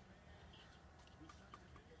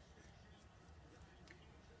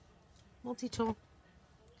 multi-tool.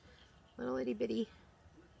 Little itty bitty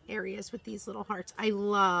areas with these little hearts. I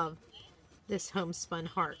love this homespun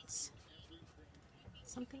hearts.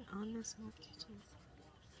 Something on this multi-tool.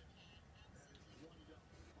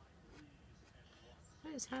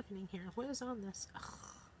 What is happening here? What is on this? Ugh.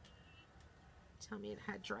 Tell me it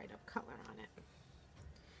had dried up color on it.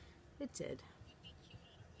 It did.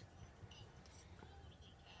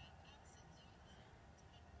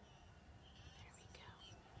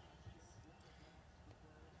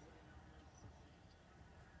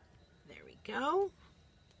 There we go.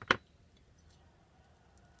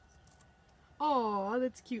 Oh,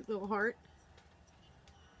 that's a cute little heart.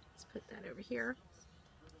 Let's put that over here.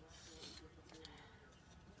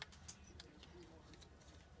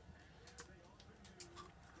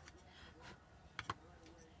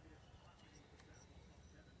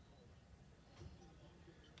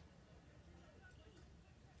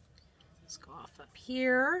 Let's go off up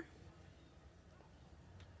here.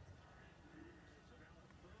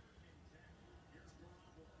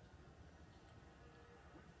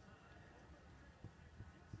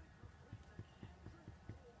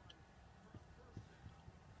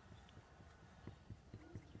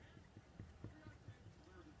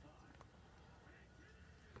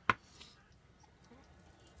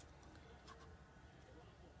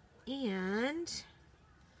 And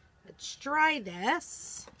let's dry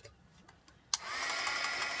this.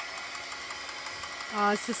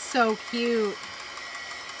 Oh, this is so cute.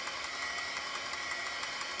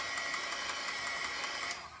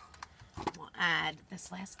 We'll add this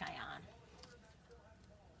last guy on.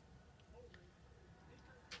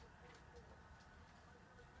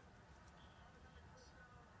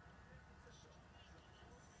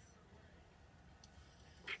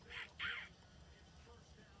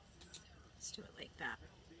 Let's do it like that.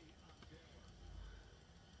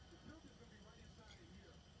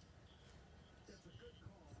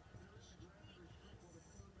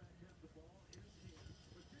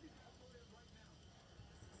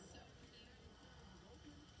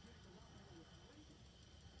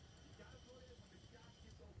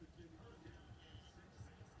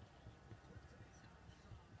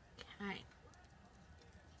 Okay.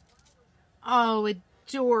 Oh,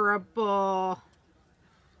 adorable.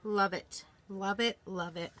 Love it. Love it,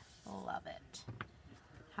 love it, love it.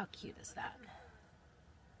 How cute is that?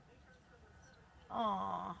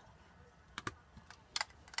 Aww.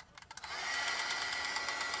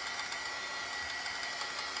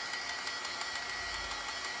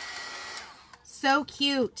 So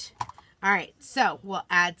cute. All right, so we'll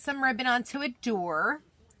add some ribbon onto a door.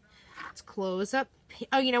 Let's close up.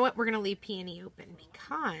 Oh, you know what? We're going to leave Peony open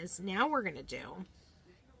because now we're going to do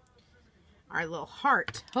our little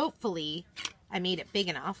heart. Hopefully, I made it big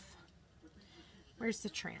enough. Where's the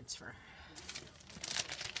transfer?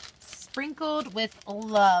 Sprinkled with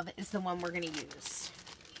Love is the one we're going to use.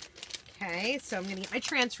 Okay, so I'm going to get my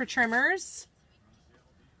transfer trimmers.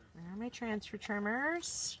 Where are my transfer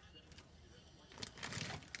trimmers?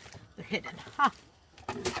 They're hidden. Huh.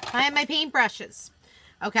 I have my paintbrushes.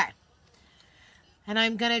 Okay. And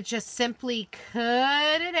I'm going to just simply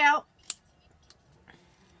cut it out.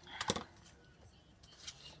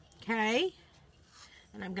 Okay.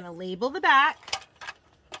 And I'm going to label the back.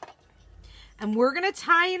 And we're going to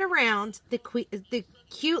tie it around the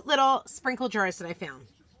cute little sprinkle jars that I found.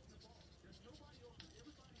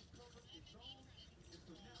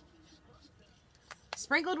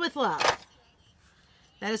 Sprinkled with Love.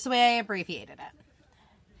 That is the way I abbreviated it.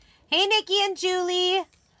 Hey, Nikki and Julie.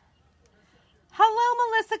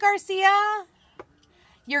 Hello, Melissa Garcia.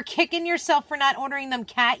 You're kicking yourself for not ordering them,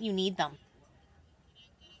 Kat. You need them.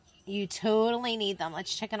 You totally need them.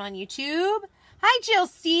 Let's check it on YouTube. Hi, Jill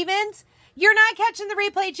Stevens. You're not catching the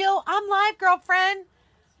replay, Jill. I'm live, girlfriend.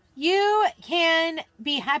 You can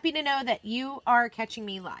be happy to know that you are catching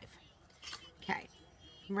me live. Okay.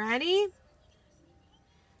 Ready?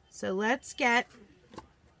 So let's get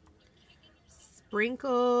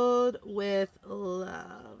Sprinkled with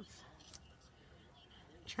Love.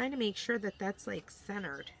 Trying to make sure that that's like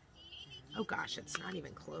centered. Oh gosh, it's not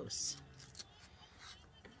even close.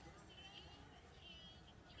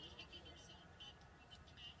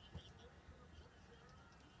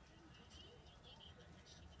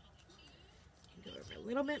 Go over a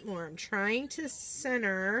little bit more. I'm trying to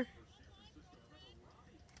center.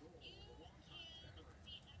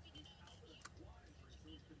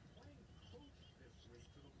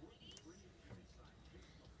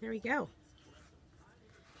 There we go.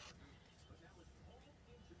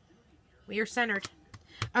 We are centered.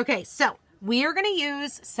 Okay, so we are going to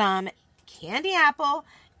use some candy apple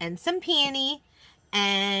and some peony,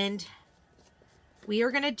 and we are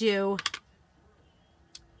going to do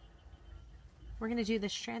we're going to do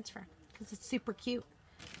this transfer because it's super cute.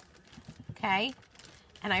 Okay.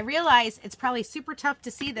 And I realize it's probably super tough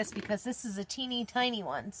to see this because this is a teeny tiny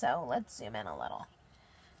one. So let's zoom in a little.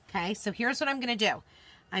 Okay. So here's what I'm going to do.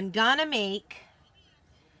 I'm going to make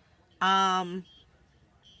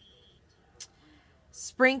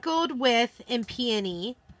sprinkled with in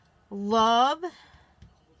Peony, love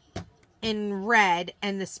in red,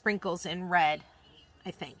 and the sprinkles in red, I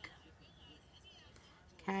think.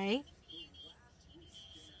 Okay.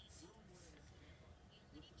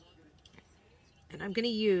 And I'm going to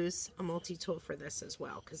use a multi-tool for this as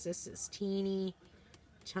well, because this is teeny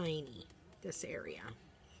tiny, this area.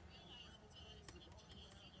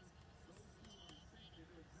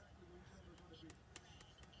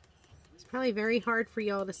 It's probably very hard for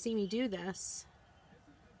y'all to see me do this.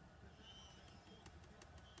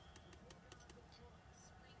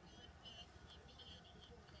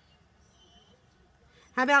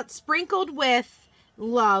 How about sprinkled with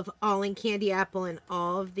love all in candy apple and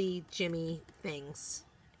all of the Jimmy things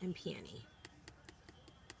and Peony?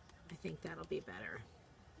 I think that'll be better.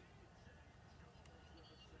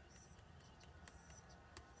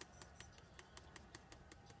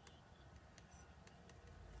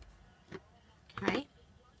 Okay.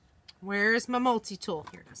 Where's my multi-tool?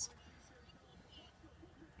 Here it is.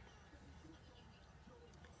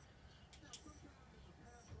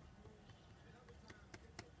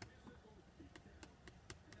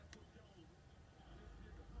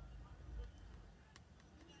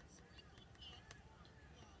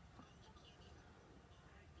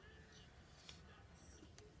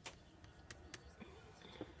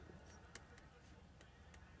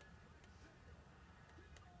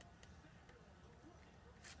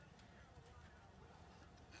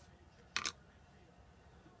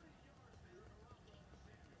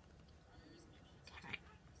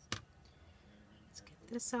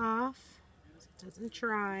 This off so it doesn't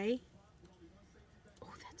dry. Oh,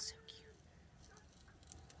 that's so cute.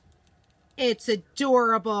 It's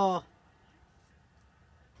adorable.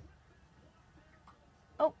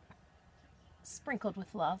 Oh, sprinkled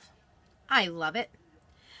with love. I love it.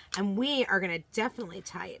 And we are going to definitely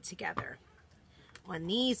tie it together on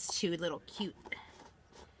these two little cute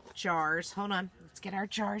jars. Hold on. Let's get our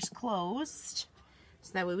jars closed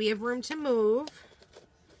so that way we have room to move.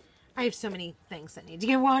 I have so many things that need to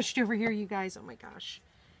get washed over here, you guys. Oh my gosh.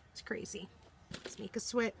 It's crazy. Let's make a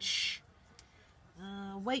switch.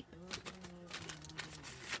 Wipe.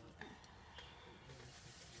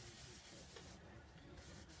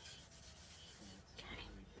 Okay.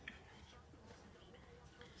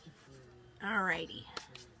 Alrighty.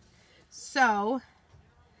 So,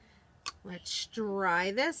 let's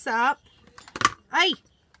dry this up. I'm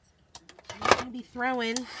going to be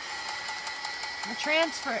throwing the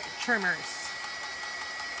transfer trimmers.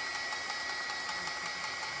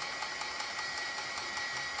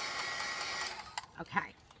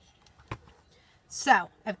 Okay. So,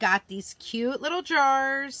 I've got these cute little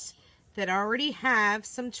jars that already have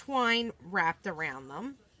some twine wrapped around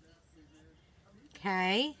them.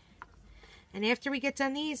 Okay. And after we get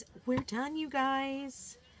done these, we're done, you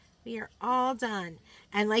guys. We are all done.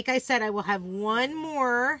 And like I said, I will have one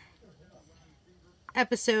more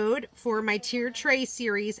episode for my tiered tray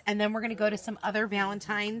series, and then we're going to go to some other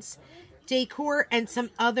Valentine's decor and some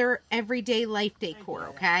other everyday life decor,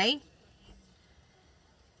 okay?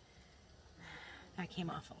 That came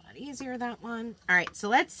off a lot easier, that one. All right, so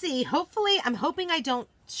let's see. Hopefully, I'm hoping I don't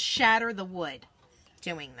shatter the wood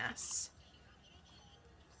doing this.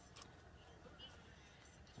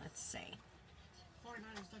 Let's see.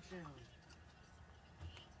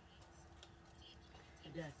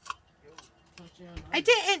 I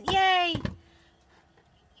didn't. Yay.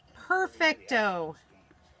 Perfecto.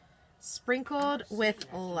 Sprinkled with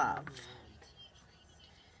love.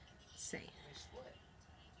 Let's see.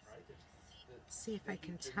 Let's see if I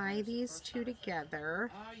can tie these two together.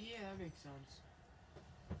 Oh, yeah, that makes sense.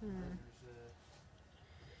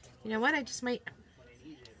 You know what? I just might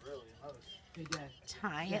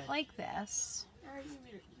tie it like this. I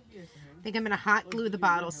think I'm going to hot glue the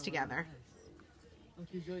bottles together.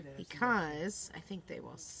 Because I think they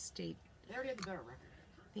will stay. They already have the better record.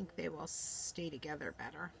 I think they will stay together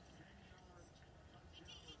better.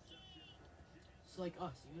 It's like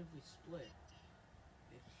us, even if we split,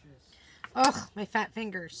 it's just. Ugh, my fat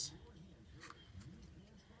fingers.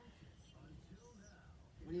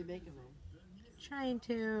 What are you making, Mom? Trying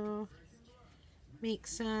to make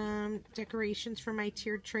some decorations for my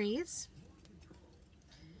tiered trays.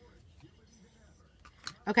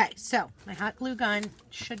 Okay, so my hot glue gun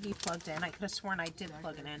should be plugged in. I could have sworn I did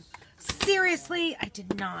plug it in. Seriously, I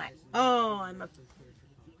did not. Oh, I'm a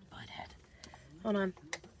butthead. Hold on.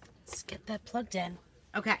 Let's get that plugged in.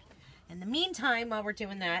 Okay. In the meantime, while we're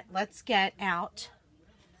doing that, let's get out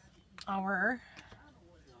our...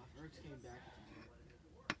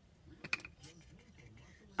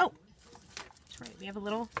 Oh, that's right. We have a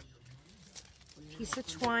little piece of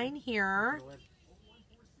twine here.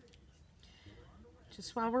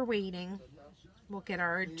 Just while we're waiting, we'll get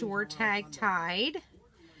our door tag tied.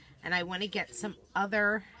 And I want to get some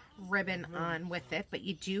other ribbon on with it, but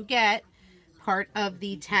you do get part of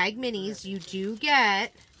the tag minis. You do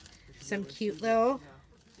get some cute little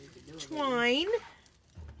twine.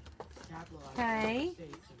 Okay.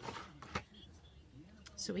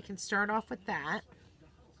 So we can start off with that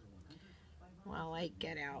while I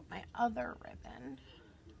get out my other ribbon.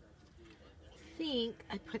 I think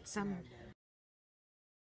I put some...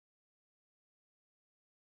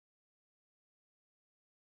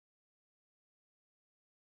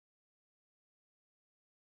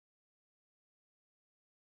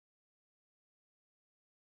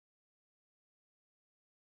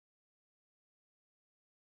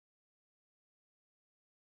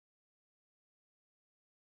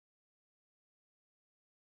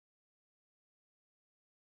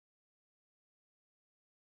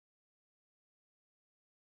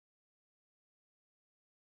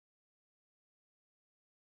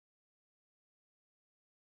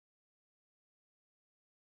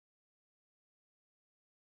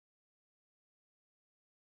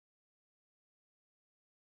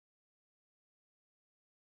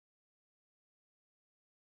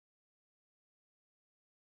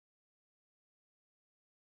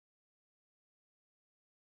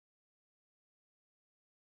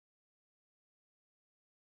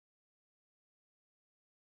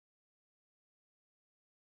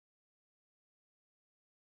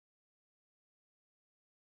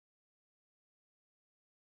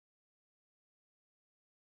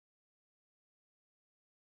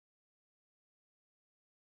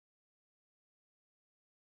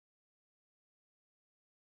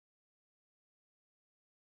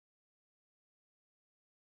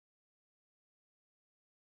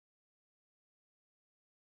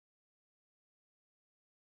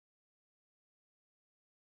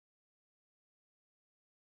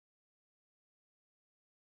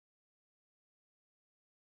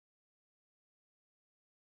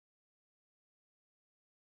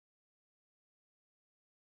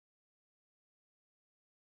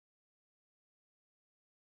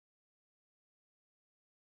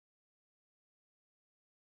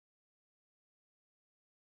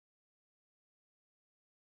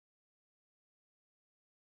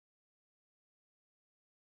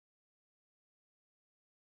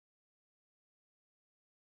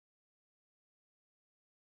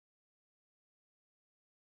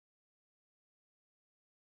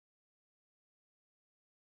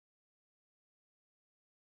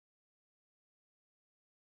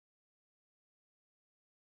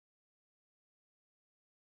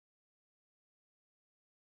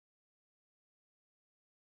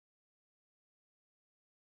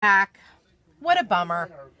 Back. What a bummer.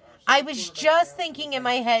 I was just thinking in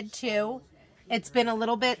my head too. It's been a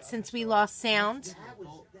little bit since we lost sound. That was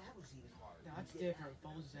even harder. That's different.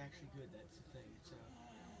 Foles is actually good. That's the thing. So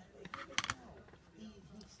He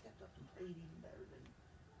stepped up and played even better than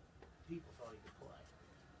people thought he could play.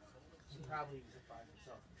 He probably justified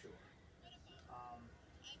himself, I'm sure.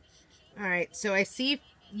 All right, so I see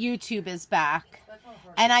YouTube is back.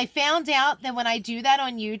 And I found out that when I do that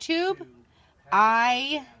on YouTube,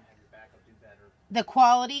 the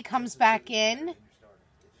quality comes back in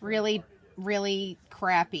really, really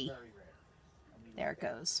crappy. There it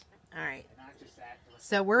goes. All right.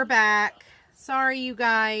 So we're back. Sorry, you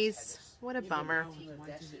guys. What a bummer.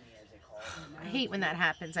 I hate when that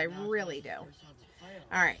happens. I really do.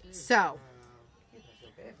 All right. So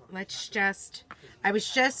let's just,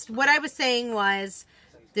 what I was saying was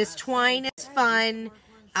this twine is fun.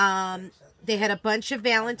 They had a bunch of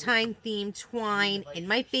Valentine themed twine in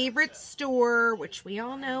my favorite store, which we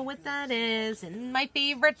all know what that is, in my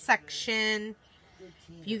favorite section.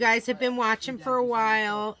 If you guys have been watching for a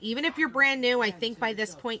while, even if you're brand new, I think by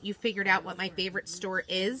this point you figured out what my favorite store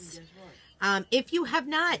is. If you have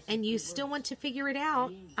not and you still want to figure it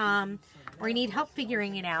out, or you need help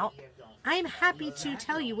figuring it out, I'm happy to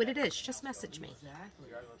tell you what it is. Just message me.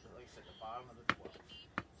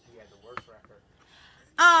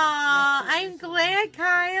 Aw, I'm glad,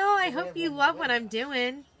 Kyle. I hope you love what I'm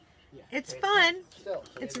doing. It's fun.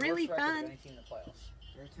 It's really fun.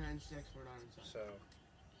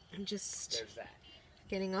 I'm just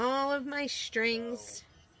getting all of my strings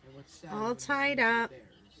all tied up.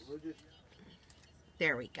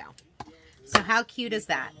 There we go. So how cute is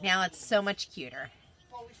that? Now it's so much cuter.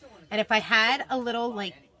 And if I had a little,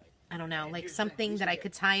 like, I don't know, like something that I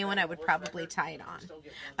could tie on, I would probably tie it on.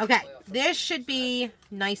 Okay, this should be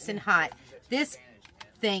nice and hot. This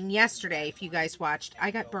thing yesterday, if you guys watched,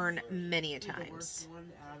 I got burned many a times.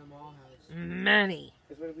 Many.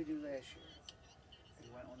 What did we do last year? We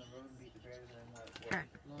went on the road and beat the bears and Okay.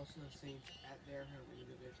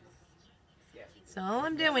 yeah. So all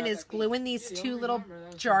I'm doing is gluing these two little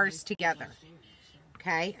jars together.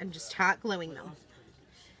 Okay, I'm just hot gluing them.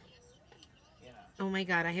 Oh my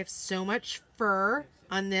god, I have so much fur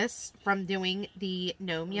on this from doing the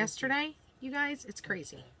gnome yesterday, you guys. It's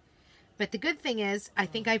crazy. But the good thing is, I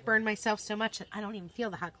think I've burned myself so much that I don't even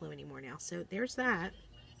feel the hot glue anymore now. So there's that.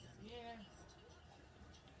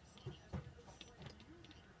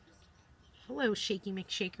 Hello, Shaky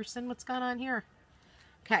McShakerson. What's going on here?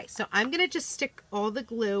 Okay, so I'm going to just stick all the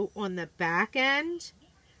glue on the back end.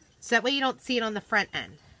 So that way you don't see it on the front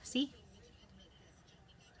end. See?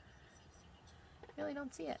 Really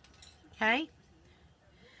don't see it. Okay?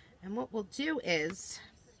 And what we'll do is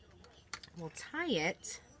we'll tie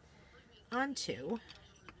it onto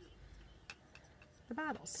the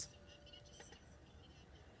bottles.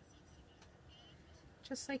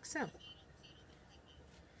 Just like so.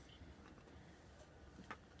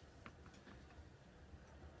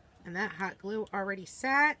 And that hot glue already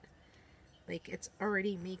sat. Like it's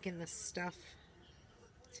already making the stuff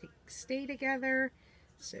to stay together.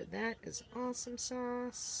 So that is awesome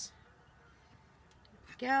sauce.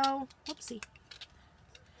 There we go. Whoopsie.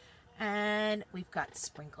 And we've got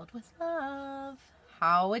sprinkled with love.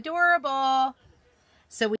 How adorable.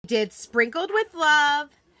 So we did sprinkled with love.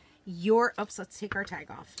 Oops, let's take our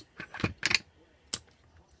tag off.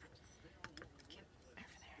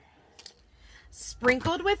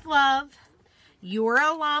 Sprinkled with love. You're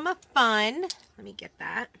a llama fun. Let me get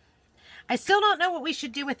that. I still don't know what we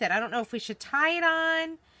should do with it. I don't know if we should tie it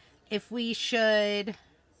on, if we should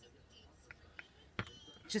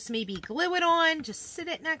just maybe glue it on, just sit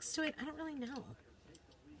it next to it. I don't really know.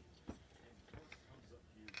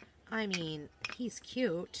 I mean, he's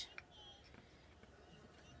cute.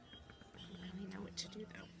 I don't really know what to do,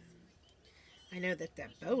 though. I know that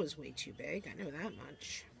that bow is way too big. I know that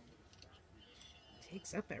much. It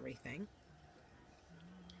takes up everything.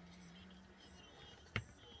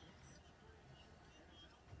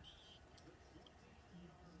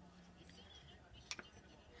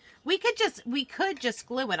 We could just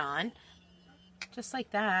glue it on. Just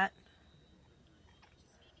like that.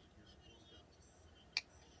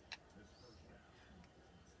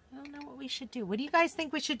 I don't know what we should do. What do you guys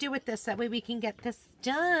think we should do with this? That way we can get this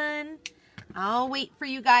done. I'll wait for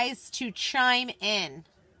you guys to chime in.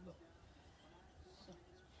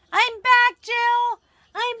 I'm back, Jill.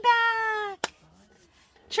 I'm back.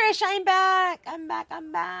 Trish, I'm back. I'm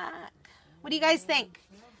back. What do you guys think?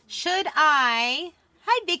 Should I...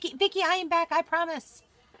 Hi, Vicky. Vicky, I am back. I promise.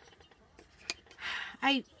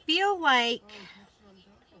 I feel like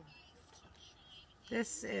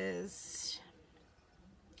this is...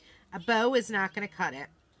 A bow is not going to cut it.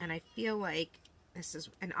 And I feel like this is...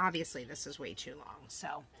 And obviously this is way too long.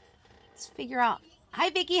 So let's figure out... Hi,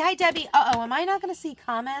 Vicky. Hi, Debbie. Uh-oh, am I not going to see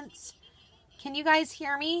comments? Can you guys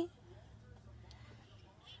hear me?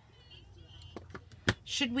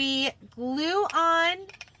 Should we glue on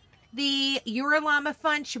the You're a Llama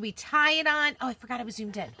Fun? Should we tie it on? Oh, I forgot I was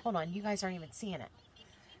zoomed in. Hold on. You guys aren't even seeing it.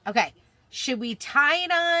 Okay. Should we tie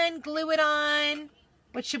it on? Glue it on?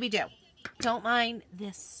 What should we do? Don't mind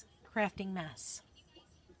this crafting mess.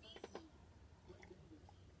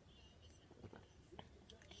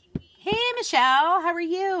 Hey, Michelle. How are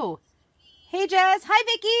you? Hey, Jess. Hi,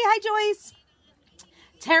 Vicky. Hi, Joyce.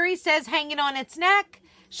 Terry says hang it on its neck.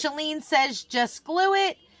 Shalene says just glue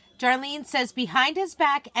it. Darlene says behind his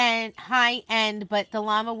back and high end, but the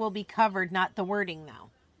llama will be covered, not the wording, though.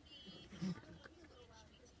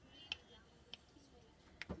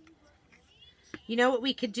 You know what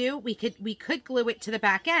we could do? We could glue it to the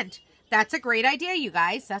back end. That's a great idea, you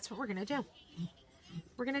guys. That's what we're going to do.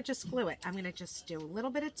 We're going to just glue it. I'm going to just do a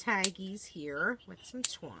little bit of taggies here with some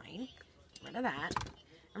twine. Get rid of that.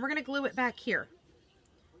 And we're going to glue it back here.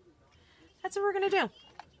 That's what we're going to do.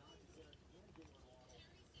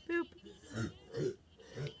 Boop.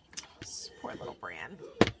 Poor little Bran.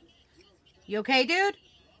 You okay, dude?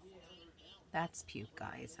 That's puke,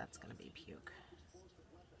 guys. That's going to be puke.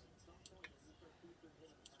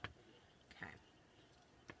 Okay.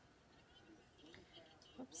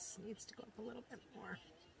 Oops. Needs to go up a little bit more.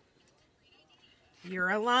 You're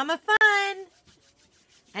a llama fun.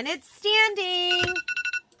 And it's standing.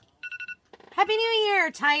 Happy New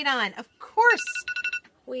Year. Tie it on. Of course.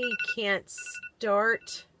 we can't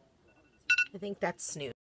start. I think that's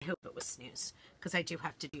snooze. I hope it was snooze because I do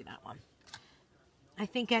have to do that one. I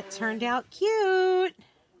think it turned out cute.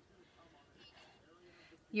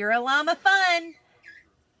 You're a llama fun.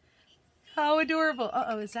 How adorable.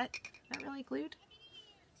 Uh-oh, is that really glued?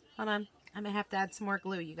 Hold on. I'm going to have to add some more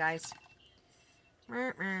glue, you guys.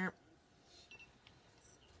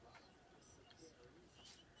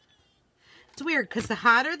 It's weird because the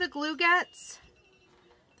hotter the glue gets,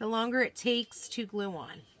 the longer it takes to glue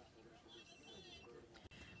on.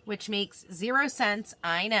 Which makes 0 sense,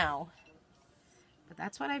 I know. But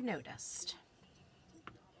that's what I've noticed.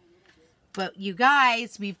 But you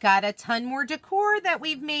guys, we've got a ton more decor that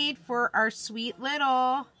we've made for our sweet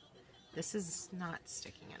little, this is not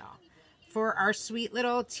sticking at all, for our sweet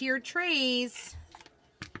little tier trays.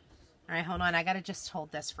 All right, hold on. I got to just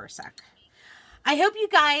hold this for a sec. I hope you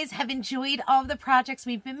guys have enjoyed all of the projects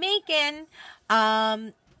we've been making.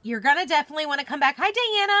 You're going to definitely want to come back. Hi,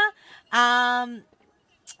 Diana.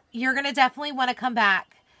 You're going to definitely want to come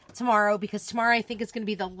back tomorrow because tomorrow I think is going to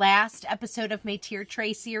be the last episode of my tier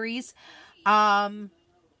tray series. I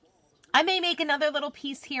may make another little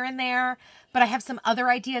piece here and there, but I have some other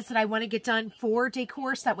ideas that I want to get done for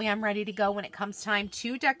decor so that way I'm ready to go when it comes time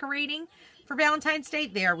to decorating for Valentine's Day.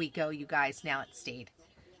 There we go, you guys. Now it stayed.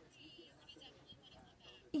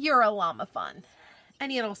 You're a llama fun.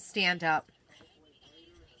 And it'll stand up.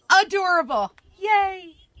 Adorable.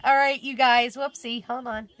 Yay. All right, you guys. Whoopsie. Hold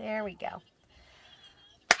on. There we go.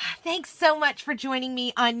 Thanks so much for joining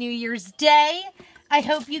me on New Year's Day. I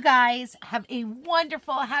hope you guys have a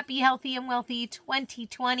wonderful, happy, healthy, and wealthy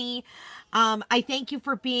 2020. I thank you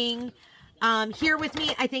for being here with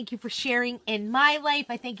me. I thank you for sharing in my life.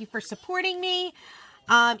 I thank you for supporting me.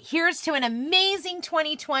 Here's to an amazing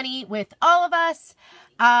 2020 with all of us.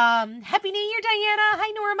 Happy New Year, Diana.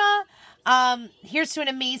 Hi, Norma. Here's to an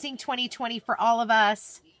amazing 2020 for all of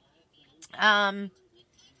us. And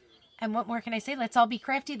what more can I say? Let's all be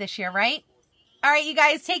crafty this year, right? All right, you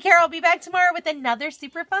guys, take care. I'll be back tomorrow with another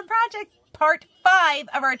super fun project. Part 5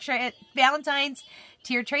 of our Valentine's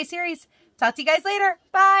Tier Tray series. Talk to you guys later.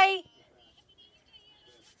 Bye.